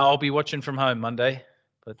 No, I'll be watching from home Monday,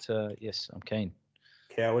 but yes, I'm keen.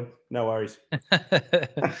 Coward. No worries.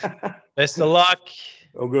 Best of luck.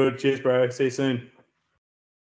 All good. Cheers, bro. See you soon.